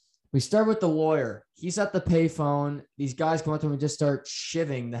 We start with the lawyer. He's at the payphone. These guys come up to him and just start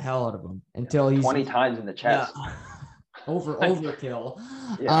shivving the hell out of him until he's 20 times in the chest. Yeah. Overkill.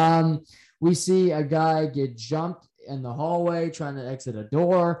 We see a guy get jumped in the hallway trying to exit a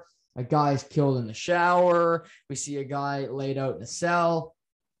door. A guy's killed in the shower. We see a guy laid out in a cell.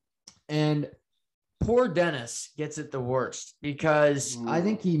 And poor Dennis gets it the worst because I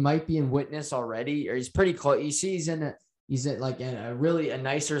think he might be in witness already, or he's pretty close. You see, he's in a really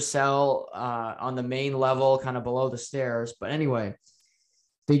nicer cell on the main level, kind of below the stairs. But anyway,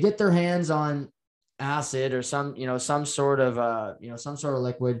 they get their hands on acid or some sort of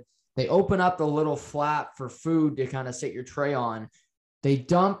liquid. They open up the little flap for food to kind of set your tray on. They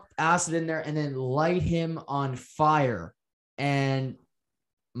dump acid in there and then light him on fire. And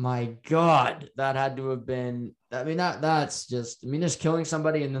my God, that had to have been, that's just, there's killing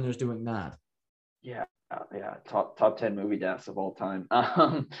somebody and then there's doing that. Yeah. Top 10 movie deaths of all time.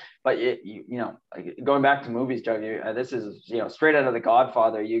 But going back to movies, Jug, this is, straight out of The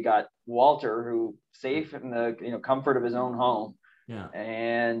Godfather. You got Walter, who safe in the, comfort of his own home. Yeah.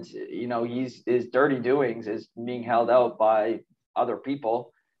 And, his dirty doings is being held out by other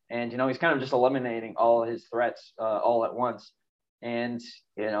people. And, he's kind of just eliminating all his threats all at once. And,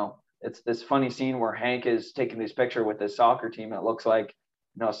 it's this funny scene where Hank is taking this picture with his soccer team. It looks like,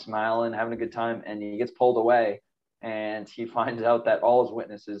 smiling, having a good time, and he gets pulled away, and he finds out that all his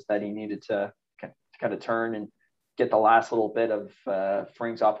witnesses that he needed to kind of turn and get the last little bit of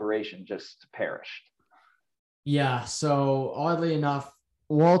Frank's operation just perished. Yeah. So oddly enough,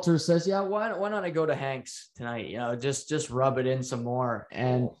 Walter says, "Yeah, why don't I go to Hank's tonight? Just rub it in some more."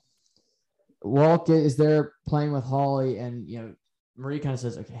 And Walt is there playing with Holly, and Marie kind of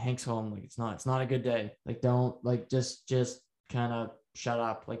says, "Okay, Hank's home. Like it's not a good day. Like don't just kind of." Shut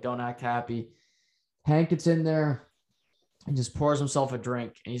up. Like, don't act happy. Hank gets in there and just pours himself a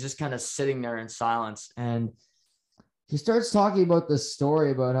drink. And he's just kind of sitting there in silence. And he starts talking about this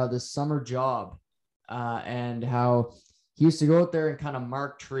story about how this summer job and how he used to go out there and kind of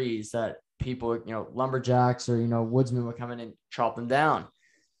mark trees that people, lumberjacks or, woodsmen would come in and chop them down.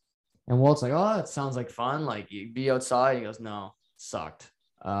 And Walt's like, "Oh, that sounds like fun. Like, you'd be outside." He goes, "No, it sucked."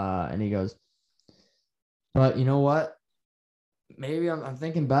 And he goes, "But you know what? Maybe I'm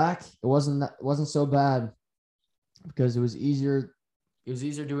thinking back. It wasn't so bad because it was easier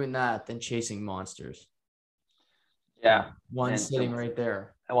doing that than chasing monsters." Yeah. One sitting right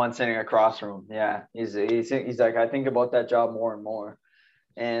there. One sitting across from him. Yeah. He's like, I think about that job more and more.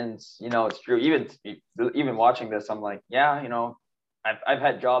 And, it's true. Even watching this, I'm like, yeah, I've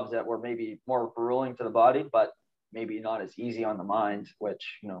had jobs that were maybe more grueling to the body, but maybe not as easy on the mind,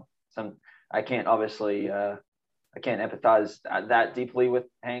 which, I can't obviously, I can't empathize that deeply with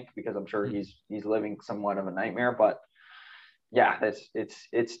Hank because I'm sure he's living somewhat of a nightmare. But yeah,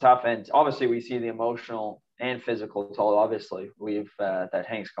 it's tough, and obviously we see the emotional and physical toll. Obviously, that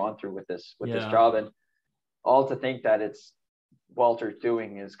Hank's gone through with this job, and all to think that it's Walter's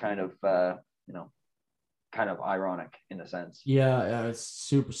doing is kind of ironic in a sense. Yeah, it's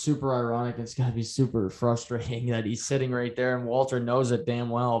super ironic. It's got to be super frustrating that he's sitting right there, and Walter knows it damn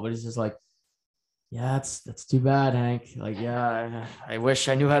well, but he's just like, "Yeah, that's too bad, Hank. Like, yeah, I wish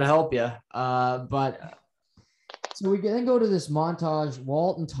I knew how to help you." But so we then go to this montage.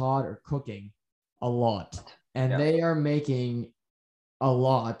 Walt and Todd are cooking a lot, and they are making a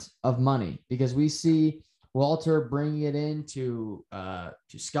lot of money because we see Walter bringing it in to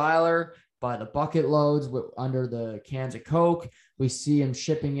Skylar by the bucket loads under the cans of Coke. We see him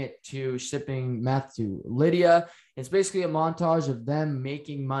shipping meth to Lydia. It's basically a montage of them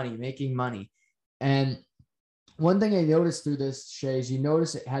making money. And one thing I noticed through this, Shay, is you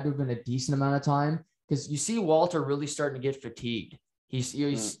notice it had to have been a decent amount of time because you see Walter really starting to get fatigued.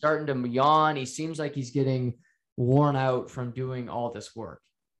 He's starting to yawn. He seems like he's getting worn out from doing all this work.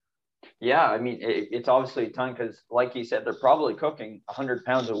 Yeah, I mean, it's obviously a ton because, like you said, they're probably cooking 100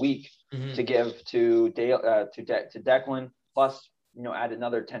 pounds a week to give to Declan, plus, add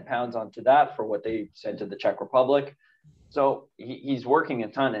another 10 pounds onto that for what they sent to the Czech Republic. So he's working a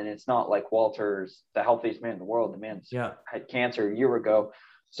ton, and it's not like Walter's the healthiest man in the world. The man's had cancer a year ago.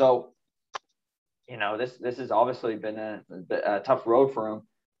 So, this has obviously been a tough road for him.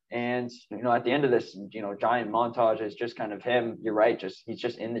 And, at the end of this, giant montage is just kind of him. You're right. He's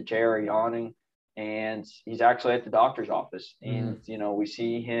just in the chair yawning, and he's actually at the doctor's office. And, we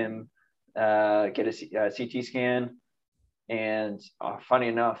see him get a CT scan. And funny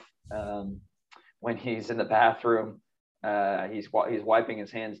enough, when he's in the bathroom, he's wiping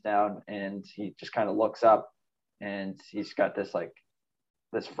his hands down, and he just kind of looks up, and he's got this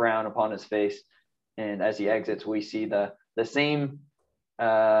frown upon his face. And as he exits, we see the same,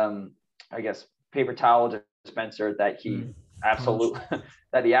 I guess, paper towel dispenser that he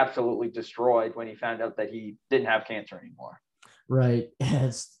absolutely destroyed when he found out that he didn't have cancer anymore. Right.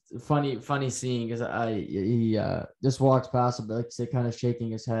 It's funny seeing, because he just walks past him, like I say, kind of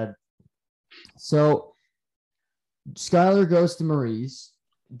shaking his head. So Skylar goes to Marie's.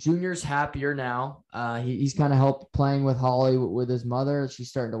 Junior's happier now. He's kind of helped playing with Holly with his mother. She's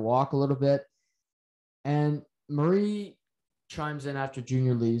starting to walk a little bit. And Marie chimes in after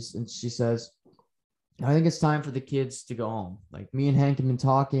Junior leaves, and she says, I think it's time for the kids to go home. Like, me and Hank have been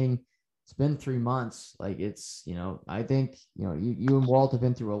talking. It's been 3 months. Like, it's, I think, you and Walt have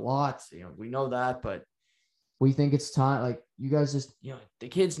been through a lot. We know that, but we think it's time. Like, you guys just, the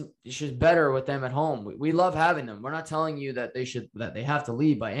kids, it's just better with them at home. We love having them. We're not telling you that they have to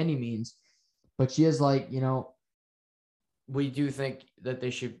leave by any means, but she is like, we do think that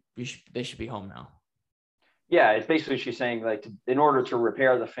they should be home now. Yeah, it's basically she's saying, like, in order to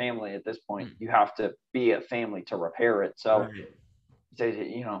repair the family at this point, you have to be a family to repair it. So,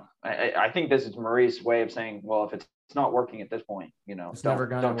 I think this is Marie's way of saying, well, if it's not working at this point, it's never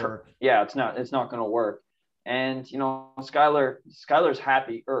going to work. Yeah, it's not going to work. And, Skylar's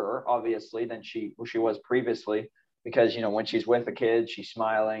happier, obviously, than she was previously, because, when she's with the kids, she's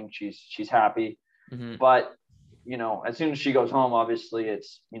smiling, she's happy. Mm-hmm. But, as soon as she goes home, obviously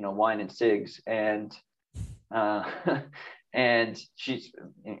it's, wine and cigs, and and she's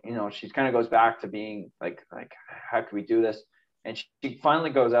kind of goes back to being like, how can we do this? And she finally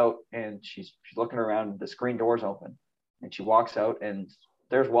goes out, and she's looking around, the screen door's open, and she walks out, and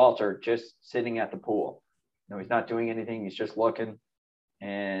there's Walter just sitting at the pool. He's not doing anything. He's just looking.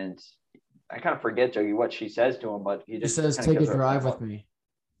 And I kind of forget, Joey, what she says to him, but he says, take a drive with me.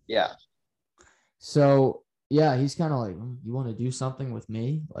 Yeah. So, yeah, he's kind of like, you want to do something with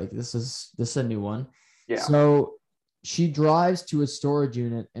me? Like, this is a new one. Yeah. So she drives to a storage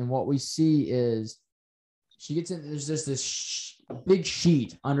unit, and what we see is she gets in. There's just this big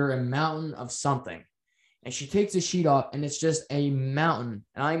sheet under a mountain of something, and she takes the sheet off, and it's just a mountain,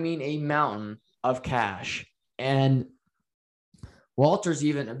 and I mean a mountain of cash. And Walter's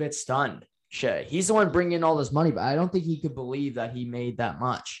even a bit stunned. Shay, he's the one bringing in all this money, but I don't think he could believe that he made that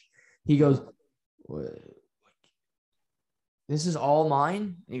much. He goes, "This is all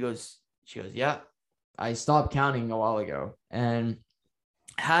mine?" And she goes, "Yeah. I stopped counting a while ago, and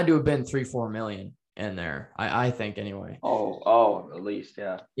had to have been 3-4 million in there. I think anyway." Oh, at least,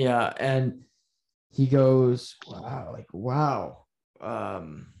 yeah. Yeah, and he goes, "Wow,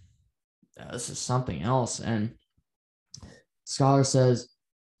 this is something else." And Scholar says,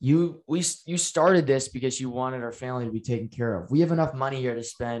 "You started this because you wanted our family to be taken care of. We have enough money here to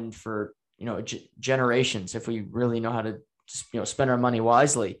spend for generations if we really know how to spend our money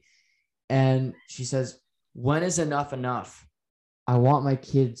wisely." And she says, "When is enough enough? I want my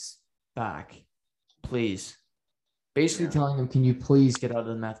kids back, please." Basically telling them, can you please get out of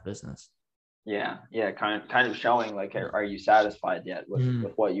the meth business? Yeah. Kind of showing, like, are you satisfied yet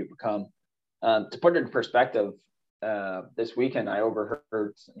with what you've become? To put it in perspective, this weekend I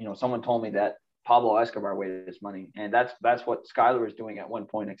overheard, someone told me that Pablo Escobar waited his money, and that's what Skylar was doing at one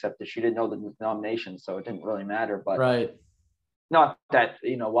point, except that she didn't know the denomination, so it didn't really matter. But right. Not that,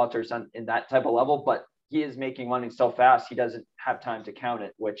 Walter's in that type of level, but he is making money so fast, he doesn't have time to count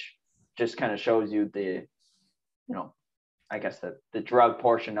it, which just kind of shows you the, I guess the drug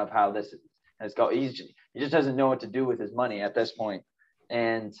portion of how this has gone. He just doesn't know what to do with his money at this point.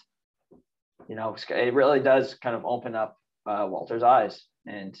 And, it really does kind of open up Walter's eyes.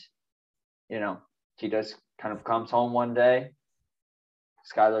 And, he just kind of comes home one day.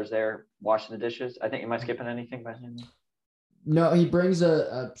 Skylar's there washing the dishes. I think, am I skipping anything by him? No, he brings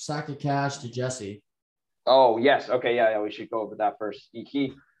a sack of cash to Jesse. Oh, yes. Okay, yeah, we should go over that first.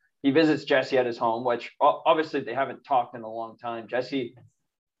 He visits Jesse at his home, which obviously they haven't talked in a long time. Jesse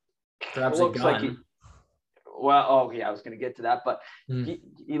grabs a gun. Like I was going to get to that, but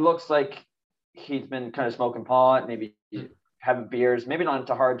he looks like he's been kind of smoking pot, maybe having beers, maybe not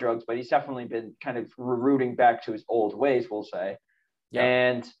into hard drugs, but he's definitely been kind of rooting back to his old ways, we'll say. Yeah.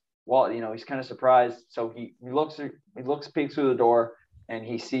 And well, he's kind of surprised. So he peeks through the door, and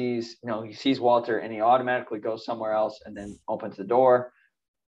he sees Walter, and he automatically goes somewhere else and then opens the door.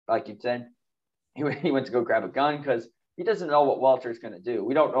 Like you said, he went to go grab a gun because he doesn't know what Walter's going to do.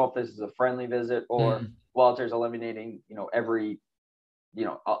 We don't know if this is a friendly visit or Walter's eliminating,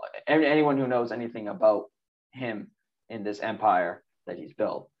 anyone who knows anything about him in this empire that he's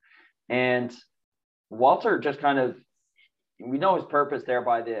built. And Walter just kind of, we know his purpose there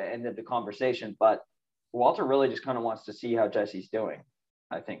by the end of the conversation, but Walter really just kind of wants to see how Jesse's doing,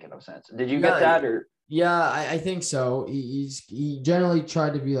 I think, in a sense. Did you get that? Or yeah, I think so. He generally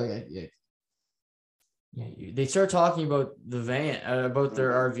tried to be like, they start talking about the van, about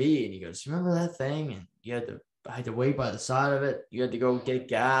their RV, and he goes, "Remember that thing?" And I had to wait by the side of it. You had to go get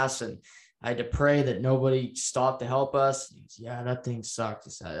gas, and I had to pray that nobody stopped to help us. He goes, yeah, that thing sucked.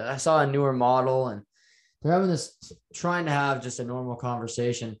 I saw a newer model, and they're having this, trying to have just a normal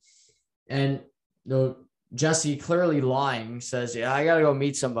conversation. And Jesse, clearly lying, says, "Yeah, I got to go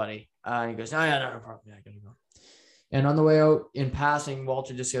meet somebody." And he goes, "No, yeah, no problem. Yeah, I got to go." And on the way out, in passing,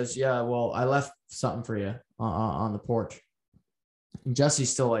 Walter just goes, "Yeah, well, I left something for you on the porch." And Jesse's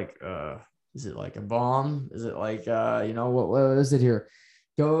still like, is it like a bomb? Is it like, what is it here?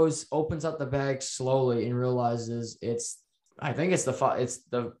 Goes, opens up the bag slowly and realizes I think it's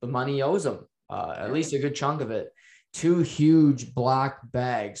the money he owes him, at least a good chunk of it. 2 huge black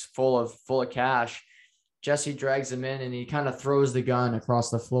bags full of cash. Jesse drags him in, and he kind of throws the gun across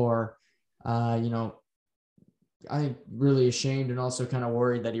the floor. I think really ashamed and also kind of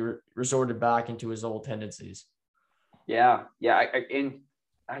worried that he resorted back into his old tendencies. Yeah.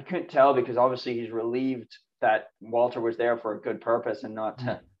 I couldn't tell because obviously he's relieved that Walter was there for a good purpose and not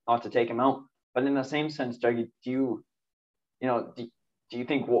to take him out. But in the same sense, Dougie, do you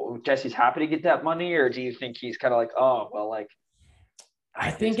think Jesse's happy to get that money, or do you think he's kind of like, oh, well, like, I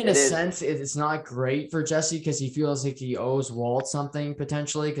think in a sense it's not great for Jesse because he feels like he owes Walt something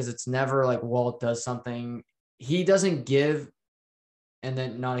potentially, because it's never like Walt does something. He doesn't give and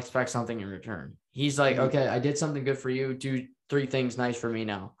then not expect something in return. He's like, okay, I did something good for you. Do 3 things nice for me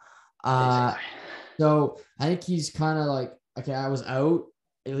now. So I think he's kind of like, okay, I was out.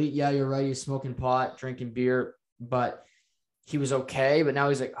 Elite, yeah, you're right. He's smoking pot, drinking beer, but he was okay. But now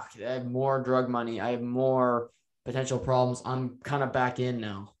he's like, okay, I have more drug money. I have more potential problems. I'm kind of back in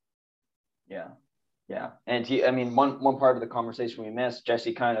now. Yeah. And one part of the conversation we missed,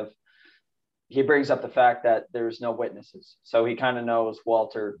 Jesse he brings up the fact that there's no witnesses. So he kind of knows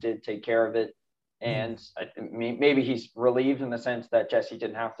Walter did take care of it. And maybe he's relieved in the sense that Jesse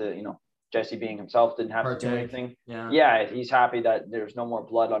didn't have to, Jesse being himself didn't have to do anything. Yeah, he's happy that there's no more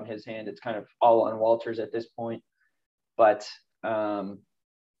blood on his hand. It's kind of all on Walter's at this point. But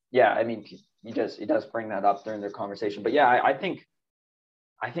he does bring that up during their conversation. But yeah, I think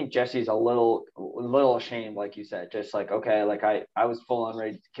Jesse's a little ashamed, like you said, just like, okay, like I was full on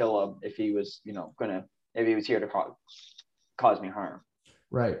ready to kill him if he was, if he was here to cause me harm.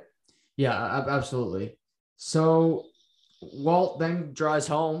 Right. Yeah, absolutely. So Walt then drives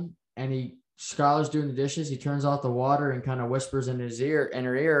home, and Skylar's doing the dishes. He turns off the water and kind of whispers in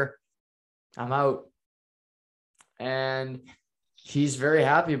her ear, "I'm out." And he's very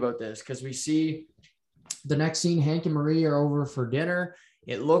happy about this because we see the next scene, Hank and Marie are over for dinner.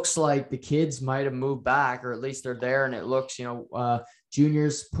 It looks like the kids might have moved back, or at least they're there. And it looks,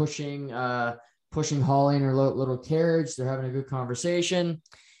 Junior's pushing Holly in her little carriage. They're having a good conversation.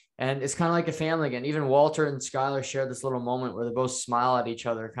 And it's kind of like a family again. Even Walter and Skylar share this little moment where they both smile at each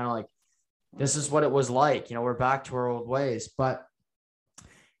other, kind of like, this is what it was like. We're back to our old ways. But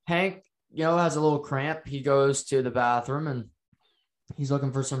Hank, has a little cramp. He goes to the bathroom, and he's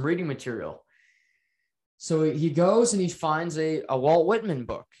looking for some reading material. So he goes and he finds a Walt Whitman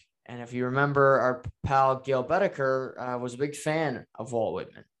book. And if you remember, our pal Gail Bedecker was a big fan of Walt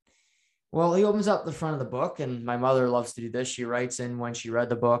Whitman. Well, he opens up the front of the book, and my mother loves to do this. She writes in when she read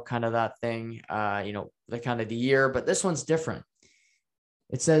the book, kind of that thing, the kind of the year. But this one's different.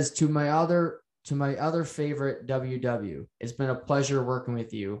 It says, to my other favorite WW, it's been a pleasure working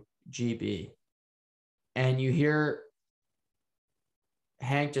with you, GB. And you hear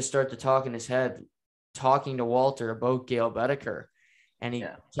Hank just start to talk in his head, talking to Walter about Gail Bedecker. And he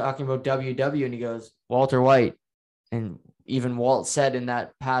talking about WW, and he goes, Walter White. And even Walt said in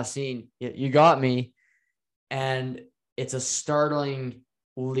that past scene, you got me. And it's a startling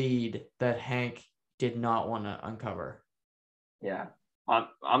lead that Hank did not want to uncover. Yeah.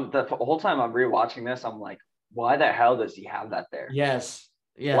 I'm the whole time I'm rewatching this, I'm like, why the hell does he have that there? Yes.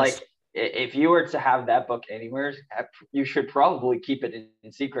 Like, if you were to have that book anywhere, you should probably keep it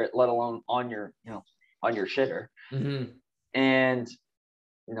in secret, let alone on your, on your shitter. Mm-hmm. And,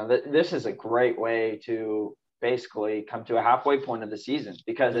 this is a great way to basically come to a halfway point of the season,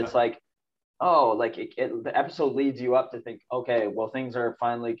 because it's like, oh, like the episode leads you up to think, okay, well, things are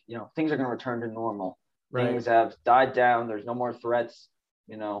finally, things are going to return to normal. Right. Things have died down. There's no more threats.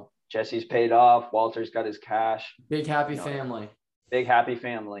 Jesse's paid off. Walter's got his cash. Big happy family. Big happy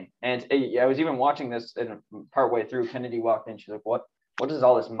family. And I was even watching this partway through. Kennedy walked in. She's like, what is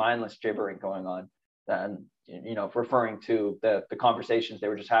all this mindless gibbering going on? And, referring to the conversations they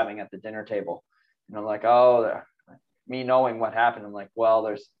were just having at the dinner table. And I'm like, oh, me knowing what happened, I'm like, well,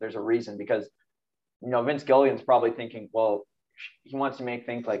 there's a reason, because, Vince Gilligan's probably thinking, well, he wants to make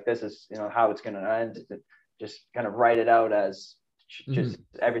things like this is, how it's going to end, to just kind of write it out as just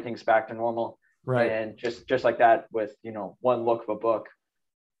everything's back to normal. Right. And just like that with, one look of a book.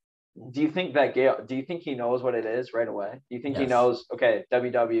 Do you think he knows what it is right away? Do you think he knows, okay,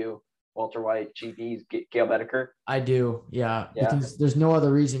 WW, Walter White, GB's Gale Boetticher? I do. Yeah. Because there's no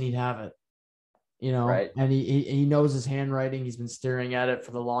other reason he'd have it, right. And he knows his handwriting. He's been staring at it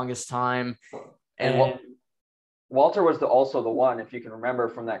for the longest time. And Walter was also the one, if you can remember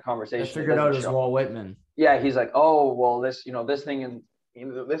from that conversation. I figured out as Walt Whitman. Yeah. He's like, oh, well, this thing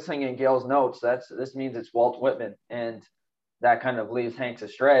in Gale's notes, this means it's Walt Whitman. And that kind of leaves Hanks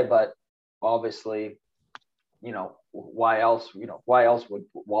astray, but obviously, why else would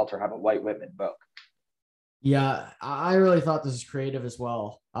Walter have a White Whitman book? Yeah, I really thought this was creative as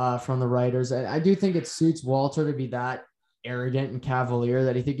well from the writers. I do think it suits Walter to be that arrogant and cavalier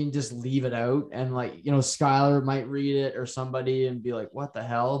that he can just leave it out. And Skylar might read it or somebody and be like, what the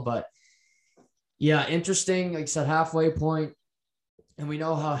hell? But yeah, interesting. Like I said, halfway point. And we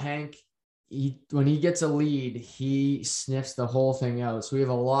know how Hank, when he gets a lead, he sniffs the whole thing out. So we have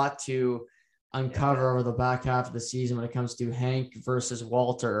a lot to uncover over the back half of the season when it comes to Hank versus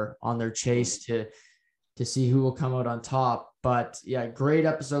Walter on their chase to see who will come out on top. But yeah, great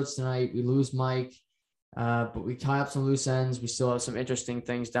episodes tonight. We lose Mike, but we tie up some loose ends. We still have some interesting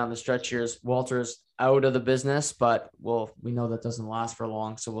things down the stretch here as Walter's out of the business, but we know that doesn't last for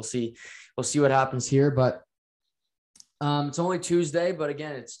long. So we'll see what happens here. But it's only Tuesday, but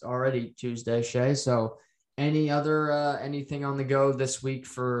again, it's already Tuesday, Shay. So anything on the go this week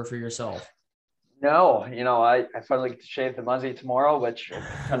for yourself? No, I finally get to shave the muzzy tomorrow, which I'm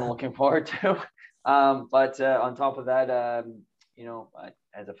kind of looking forward to. But on top of that,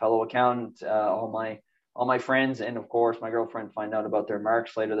 as a fellow accountant, all my friends and of course my girlfriend find out about their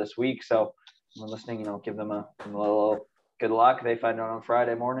marks later this week. So when listening, give them a little good luck. They find out on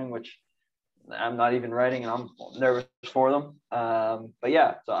Friday morning, which I'm not even writing, and I'm nervous for them. But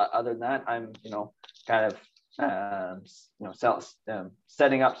yeah, so other than that, I'm kind of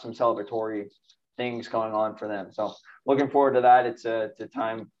setting up some celebratory things going on for them. So looking forward to that. It's a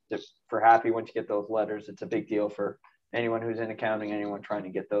time for happy once you get those letters. It's a big deal for anyone who's in accounting, anyone trying to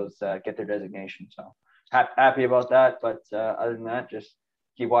get those get their designation. So happy about that. But other than that, just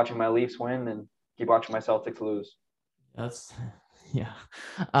keep watching my Leafs win and keep watching my Celtics lose.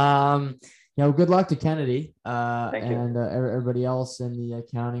 Good luck to Kennedy Thank you. And everybody else in the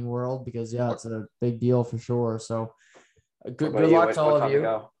accounting world, because it's a big deal for sure. So good luck to all of you.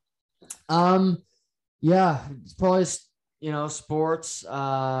 It's probably sports.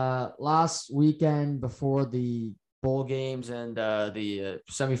 Last weekend before the bowl games and the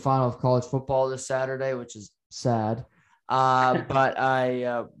semifinal of college football this Saturday, which is sad. But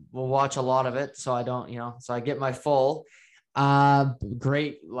I will watch a lot of it, so I don't, so I get my full.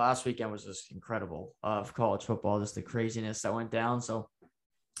 Great. Last weekend was just incredible of college football, just the craziness that went down. So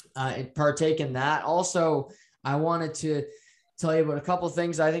partake in that. Also, I wanted to tell you about a couple of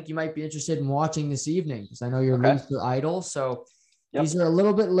things I think you might be interested in watching this evening, because I know your Leafs are idle. So these are a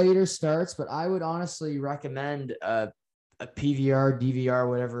little bit later starts, but I would honestly recommend a PVR, DVR,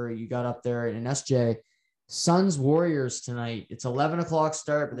 whatever you got up there, in an SJ. Suns Warriors tonight. It's 11 o'clock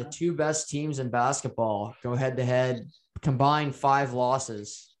start, but the two best teams in basketball go head to head, combined 5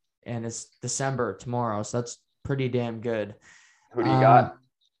 losses, and it's December tomorrow. So that's pretty damn good. Who do you got?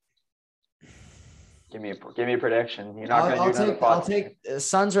 Give me a prediction. You're not going to do another I'll take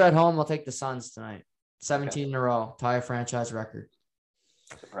Suns are at home. I'll take the Suns tonight. 17 in a row, tie a franchise record.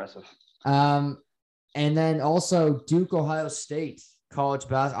 That's impressive. And then also Duke, Ohio State college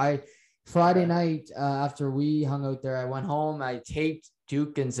basketball. Friday night after we hung out there, I went home. I taped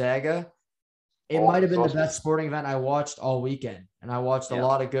Duke Gonzaga. It might have been the best sporting event I watched all weekend, and I watched a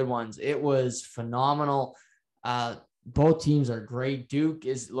lot of good ones. It was phenomenal. both teams are great. Duke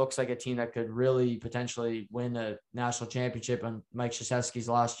looks like a team that could really potentially win a national championship on Mike Krzyzewski's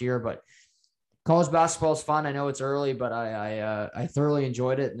last year, but college basketball is fun. I know it's early, but I thoroughly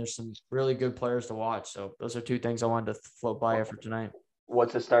enjoyed it, and there's some really good players to watch. So those are two things I wanted to float by you for tonight.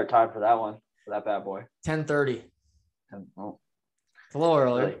 What's the start time for that one, for that bad boy? 10:30. Oh. It's a little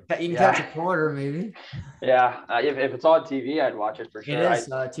early. You can catch a quarter, maybe. Yeah. If it's on TV, I'd watch it for sure. It is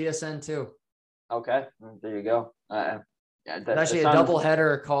TSN too. Okay. There you go. It's actually a double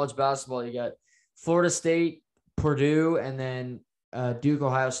header of college basketball. You got Florida State, Purdue, and then Duke,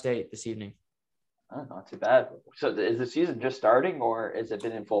 Ohio State this evening. Oh, not too bad. So is the season just starting, or has it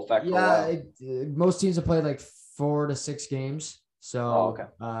been in full effect for a while? Most teams have played like 4 to 6 games. So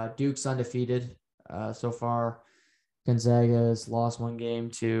Duke's undefeated so far. Gonzaga has lost 1 game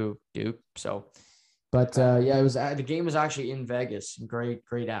to Duke. So, but it was the game was actually in Vegas. Great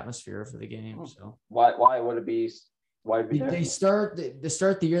atmosphere for the game. So why would it be? Why would it be there? They start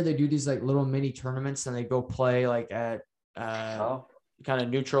the year. They do these like little mini tournaments, and they go play like at kind of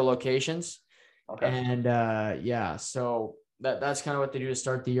neutral locations. Okay. And so that's kind of what they do to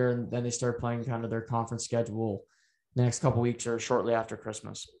start the year, and then they start playing kind of their conference schedule the next couple of weeks or shortly after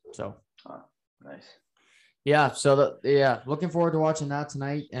Christmas. So nice. Yeah. So looking forward to watching that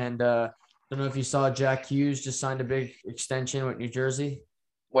tonight. And I don't know if you saw Jack Hughes just signed a big extension with New Jersey.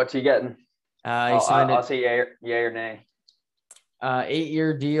 What's he getting? He signed I'll say yay or nay.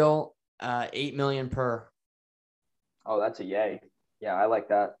 8-year deal, $8 million per. Oh, that's a yay. Yeah, I like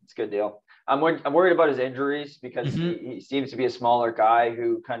that. It's a good deal. I'm worried about his injuries because he seems to be a smaller guy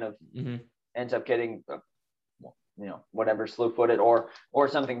who kind of ends up getting, whatever, slew-footed or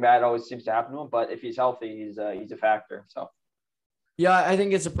something bad always seems to happen to him. But if he's healthy, he's a factor. So. Yeah, I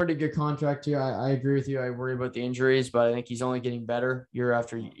think it's a pretty good contract too. I agree with you. I worry about the injuries, but I think he's only getting better year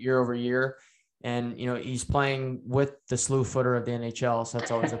over year. And, he's playing with the slew footer of the NHL. So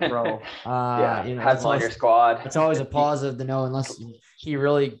that's always a pro. Has him on your squad. It's always a positive to know, unless he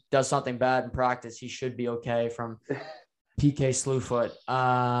really does something bad in practice, he should be okay from PK Slewfoot.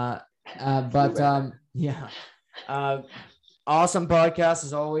 Awesome podcast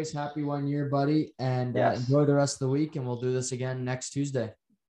as always. Happy 1 year, buddy. And enjoy the rest of the week. And we'll do this again next Tuesday.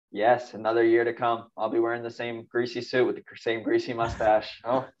 Yes, another year to come. I'll be wearing the same greasy suit with the same greasy mustache.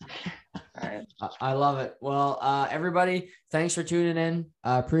 Oh, all right. I love it. Well, everybody, thanks for tuning in.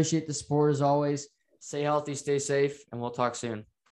 I appreciate the support as always. Stay healthy, stay safe, and we'll talk soon.